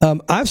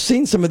 I've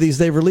seen some of these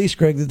they've released,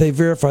 Greg, that they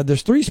verified.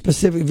 There's 3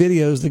 specific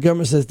videos the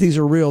government says these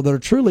are real that are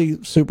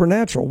truly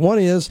supernatural. One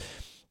is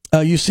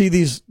you see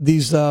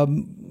these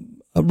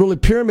really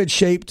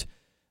pyramid-shaped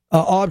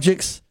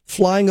objects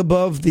flying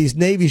above these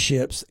Navy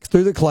ships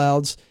through the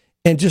clouds,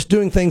 and just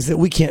doing things that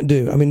we can't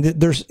do. I mean,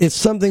 it's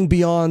something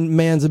beyond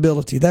man's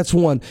ability. That's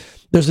one.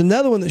 There's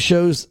another one that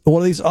shows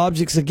one of these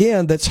objects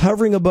again that's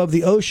hovering above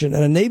the ocean,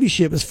 and a Navy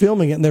ship is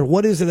filming it. And they're,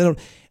 what is it?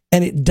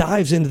 And it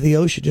dives into the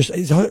ocean just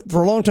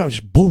for a long time,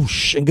 just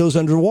boosh, and goes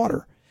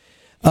underwater.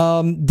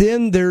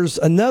 Then there's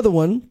another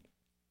one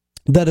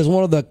that is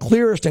one of the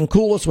clearest and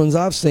coolest ones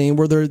I've seen,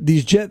 where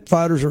these jet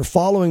fighters are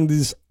following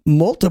these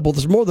multiple.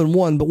 There's more than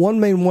one, but one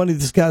main one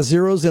this guy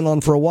zeroes in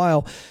on for a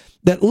while.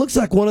 That looks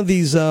like one of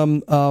these.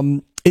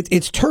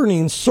 It's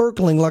turning,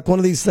 circling like one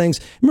of these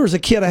things. Remember, as a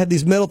kid, I had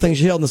these metal things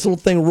you held, and this little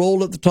thing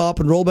rolled at the top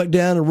and rolled back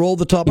down and rolled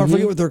the top. I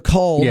forget what they're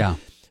called. Yeah.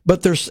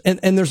 But there's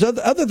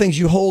other things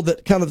you hold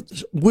that kind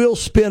of will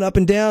spin up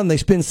and down. They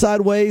spin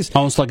sideways,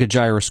 almost like a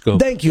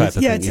gyroscope. Thank you.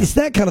 It's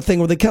that kind of thing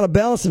where they kind of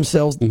balance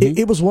themselves.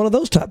 It was one of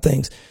those type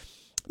things.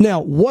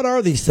 Now, what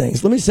are these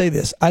things? Let me say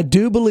this. I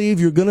do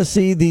believe you're going to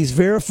see these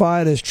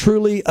verified as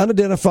truly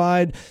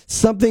unidentified,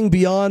 something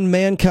beyond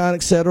mankind,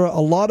 etc.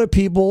 A lot of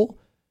people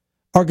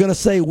are going to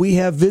say we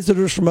have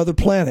visitors from other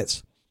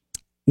planets.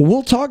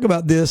 We'll talk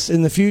about this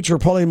in the future,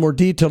 probably in more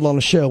detail on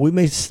the show. We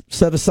may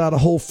set aside a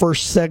whole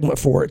first segment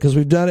for it because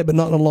we've done it, but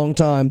not in a long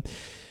time.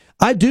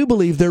 I do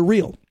believe they're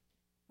real,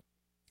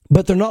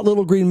 but they're not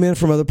little green men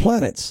from other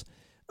planets.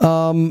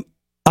 I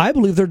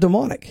believe they're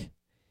demonic.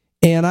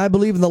 And I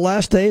believe in the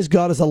last days,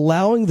 God is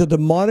allowing the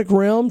demonic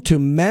realm to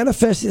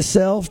manifest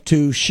itself,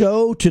 to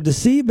show, to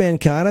deceive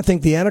mankind. I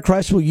think the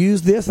Antichrist will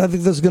use this. I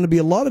think there's going to be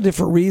a lot of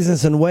different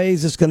reasons and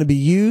ways it's going to be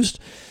used.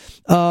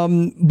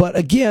 But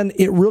again,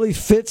 it really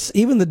fits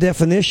even the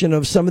definition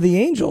of some of the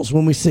angels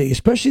when we see,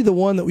 especially the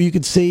one that you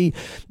could see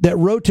that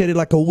rotated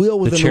like a wheel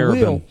within a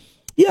wheel.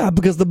 Yeah,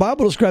 because the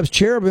Bible describes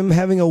cherubim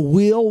having a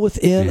wheel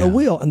within a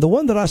wheel. And the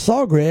one that I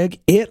saw, Greg,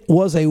 it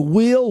was a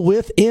wheel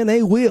within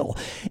a wheel.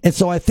 And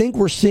so I think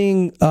we're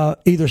seeing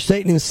either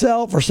Satan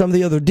himself or some of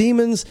the other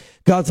demons.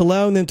 God's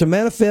allowing them to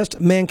manifest.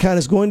 Mankind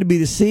is going to be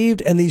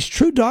deceived. And these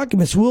true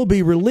documents will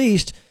be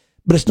released.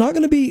 But it's not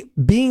going to be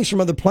beings from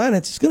other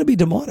planets. It's going to be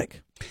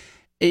demonic.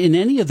 In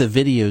any of the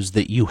videos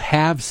that you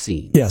have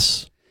seen,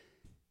 yes,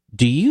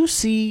 do you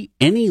see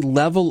any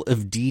level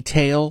of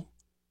detail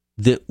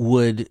that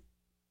would...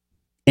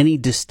 any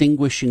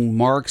distinguishing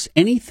marks,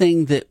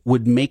 anything that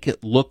would make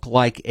it look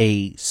like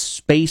a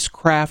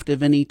spacecraft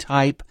of any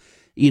type,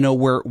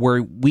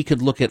 where we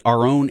could look at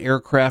our own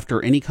aircraft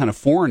or any kind of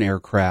foreign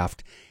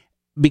aircraft?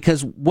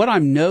 Because what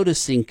I'm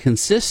noticing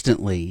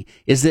consistently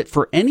is that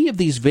for any of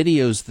these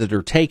videos that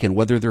are taken,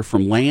 whether they're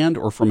from land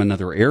or from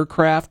another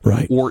aircraft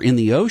or in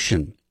the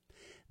ocean,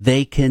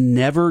 they can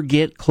never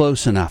get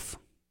close enough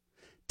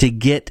to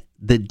get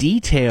the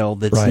detail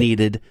that's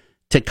needed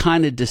to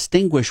kind of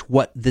distinguish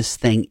what this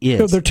thing is.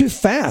 No, they're too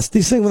fast.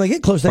 These things, when they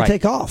get close, they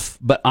take off.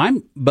 But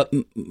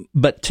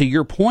to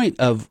your point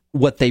of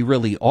what they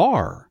really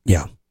are.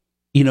 Yeah.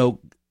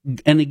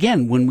 And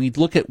again, when we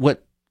look at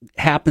what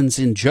happens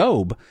in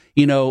Job,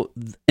 in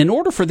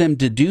order for them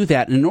to do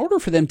that, in order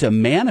for them to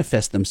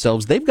manifest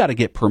themselves, they've got to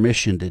get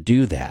permission to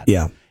do that.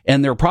 Yeah.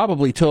 And they're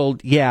probably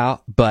told,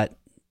 but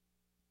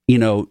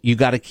you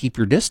got to keep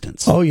your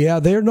distance. Oh, yeah.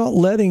 They're not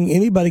letting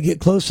anybody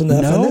get close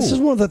enough. No. And this is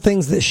one of the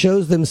things that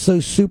shows them so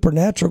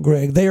supernatural,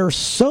 Greg. They are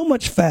so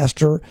much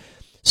faster,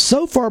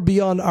 so far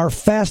beyond our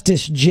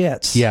fastest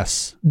jets.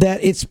 Yes.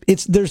 That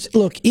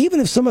look, even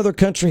if some other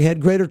country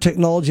had greater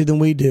technology than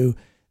we do,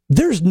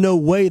 there's no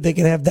way they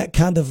could have that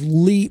kind of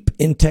leap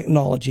in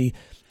technology.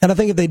 And I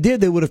think if they did,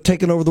 they would have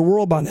taken over the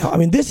world by now. I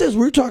mean,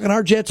 we're talking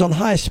our jets on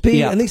high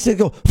speed, and they said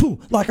go,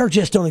 like our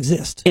jets don't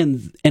exist.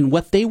 And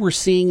what they were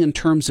seeing in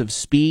terms of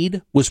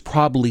speed was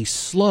probably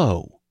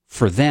slow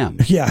for them.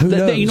 Yeah, who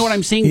knows? You know what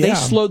I'm saying? Yeah. They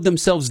slowed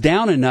themselves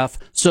down enough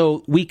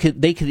so they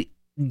could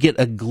get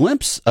a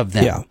glimpse of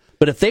them. Yeah.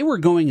 But if they were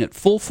going at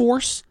full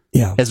force,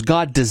 as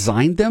God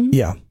designed them,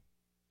 Yeah,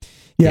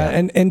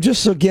 and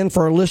just again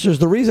for our listeners,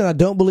 the reason I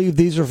don't believe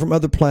these are from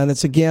other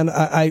planets, again,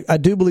 I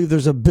do believe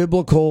there's a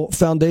biblical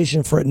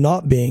foundation for it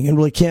not being, and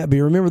really can't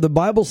be. Remember, the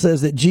Bible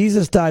says that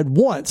Jesus died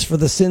once for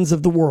the sins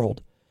of the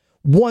world,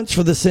 once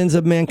for the sins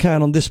of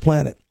mankind on this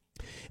planet.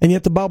 And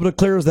yet the Bible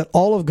declares that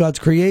all of God's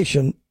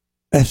creation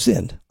have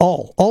sinned.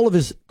 All of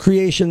his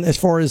creation, as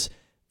far as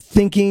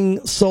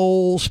thinking,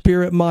 soul,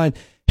 spirit, mind,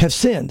 have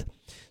sinned.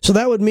 So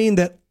that would mean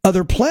that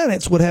other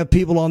planets would have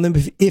people on them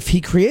if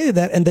he created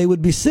that, and they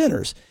would be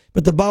sinners.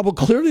 But the Bible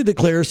clearly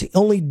declares he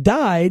only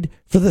died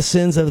for the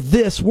sins of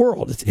this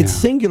world. It's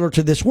singular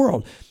to this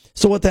world.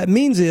 So what that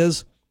means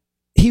is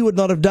he would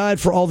not have died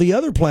for all the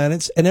other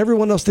planets, and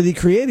everyone else that he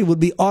created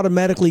would be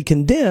automatically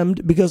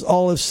condemned because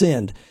all have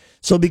sinned.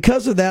 So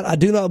because of that, I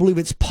do not believe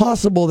it's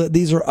possible that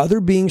these are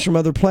other beings from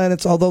other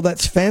planets, although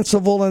that's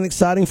fanciful and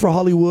exciting for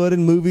Hollywood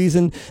and movies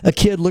and a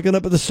kid looking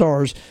up at the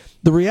stars.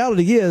 The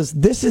reality is,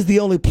 this is the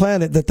only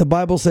planet that the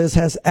Bible says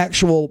has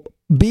actual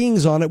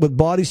beings on it with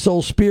body,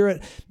 soul,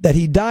 spirit that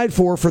he died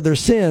for their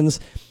sins.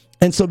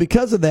 And so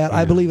because of that,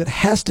 I believe it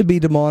has to be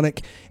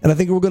demonic. And I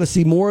think we're going to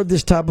see more of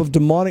this type of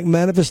demonic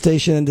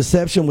manifestation and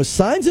deception with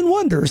signs and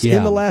wonders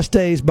in the last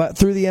days, but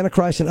through the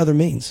Antichrist and other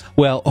means.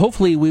 Well,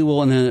 hopefully we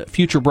will, in a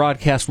future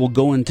broadcast, we'll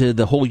go into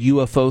the whole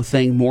UFO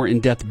thing more in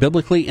depth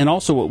biblically, and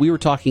also what we were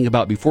talking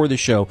about before the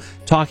show,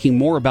 talking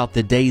more about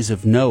the days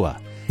of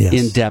Noah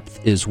in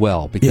depth as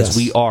well, because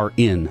we are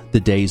in the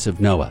days of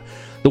Noah.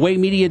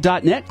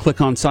 TheWayMedia.net, click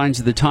on Signs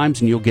of the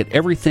Times, and you'll get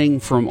everything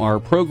from our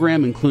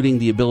program, including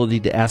the ability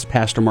to ask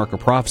Pastor Mark a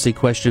prophecy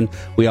question.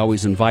 We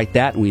always invite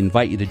that, and we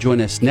invite you to join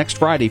us next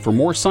Friday for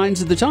more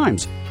Signs of the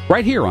Times,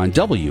 right here on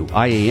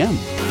WIAM.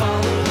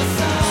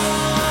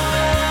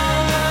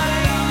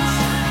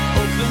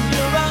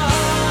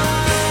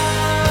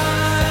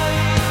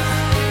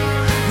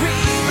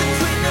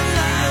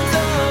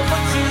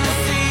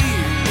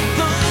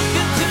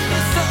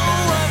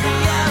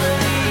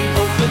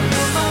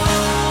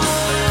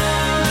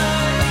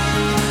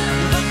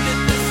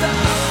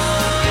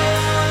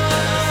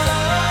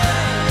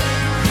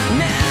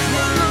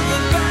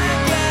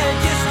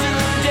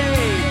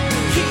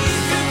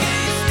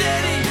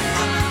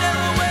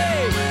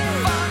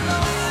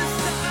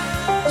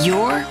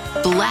 You're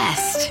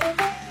blessed.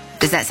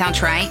 Does that sound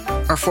trite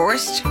or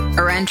forced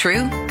or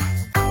untrue?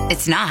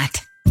 It's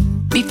not.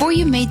 Before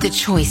you made the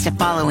choice to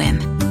follow Him,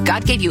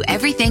 God gave you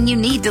everything you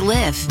need to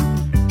live.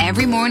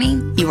 Every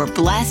morning, you are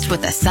blessed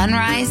with a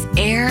sunrise,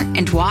 air,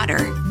 and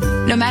water.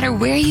 No matter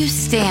where you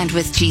stand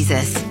with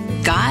Jesus,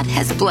 God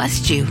has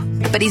blessed you,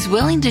 but He's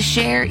willing to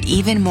share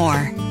even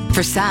more.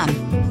 For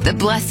some, the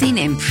blessing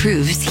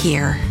improves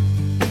here.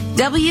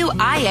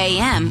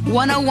 WIAM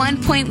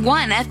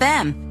 101.1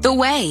 FM, The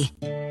Way.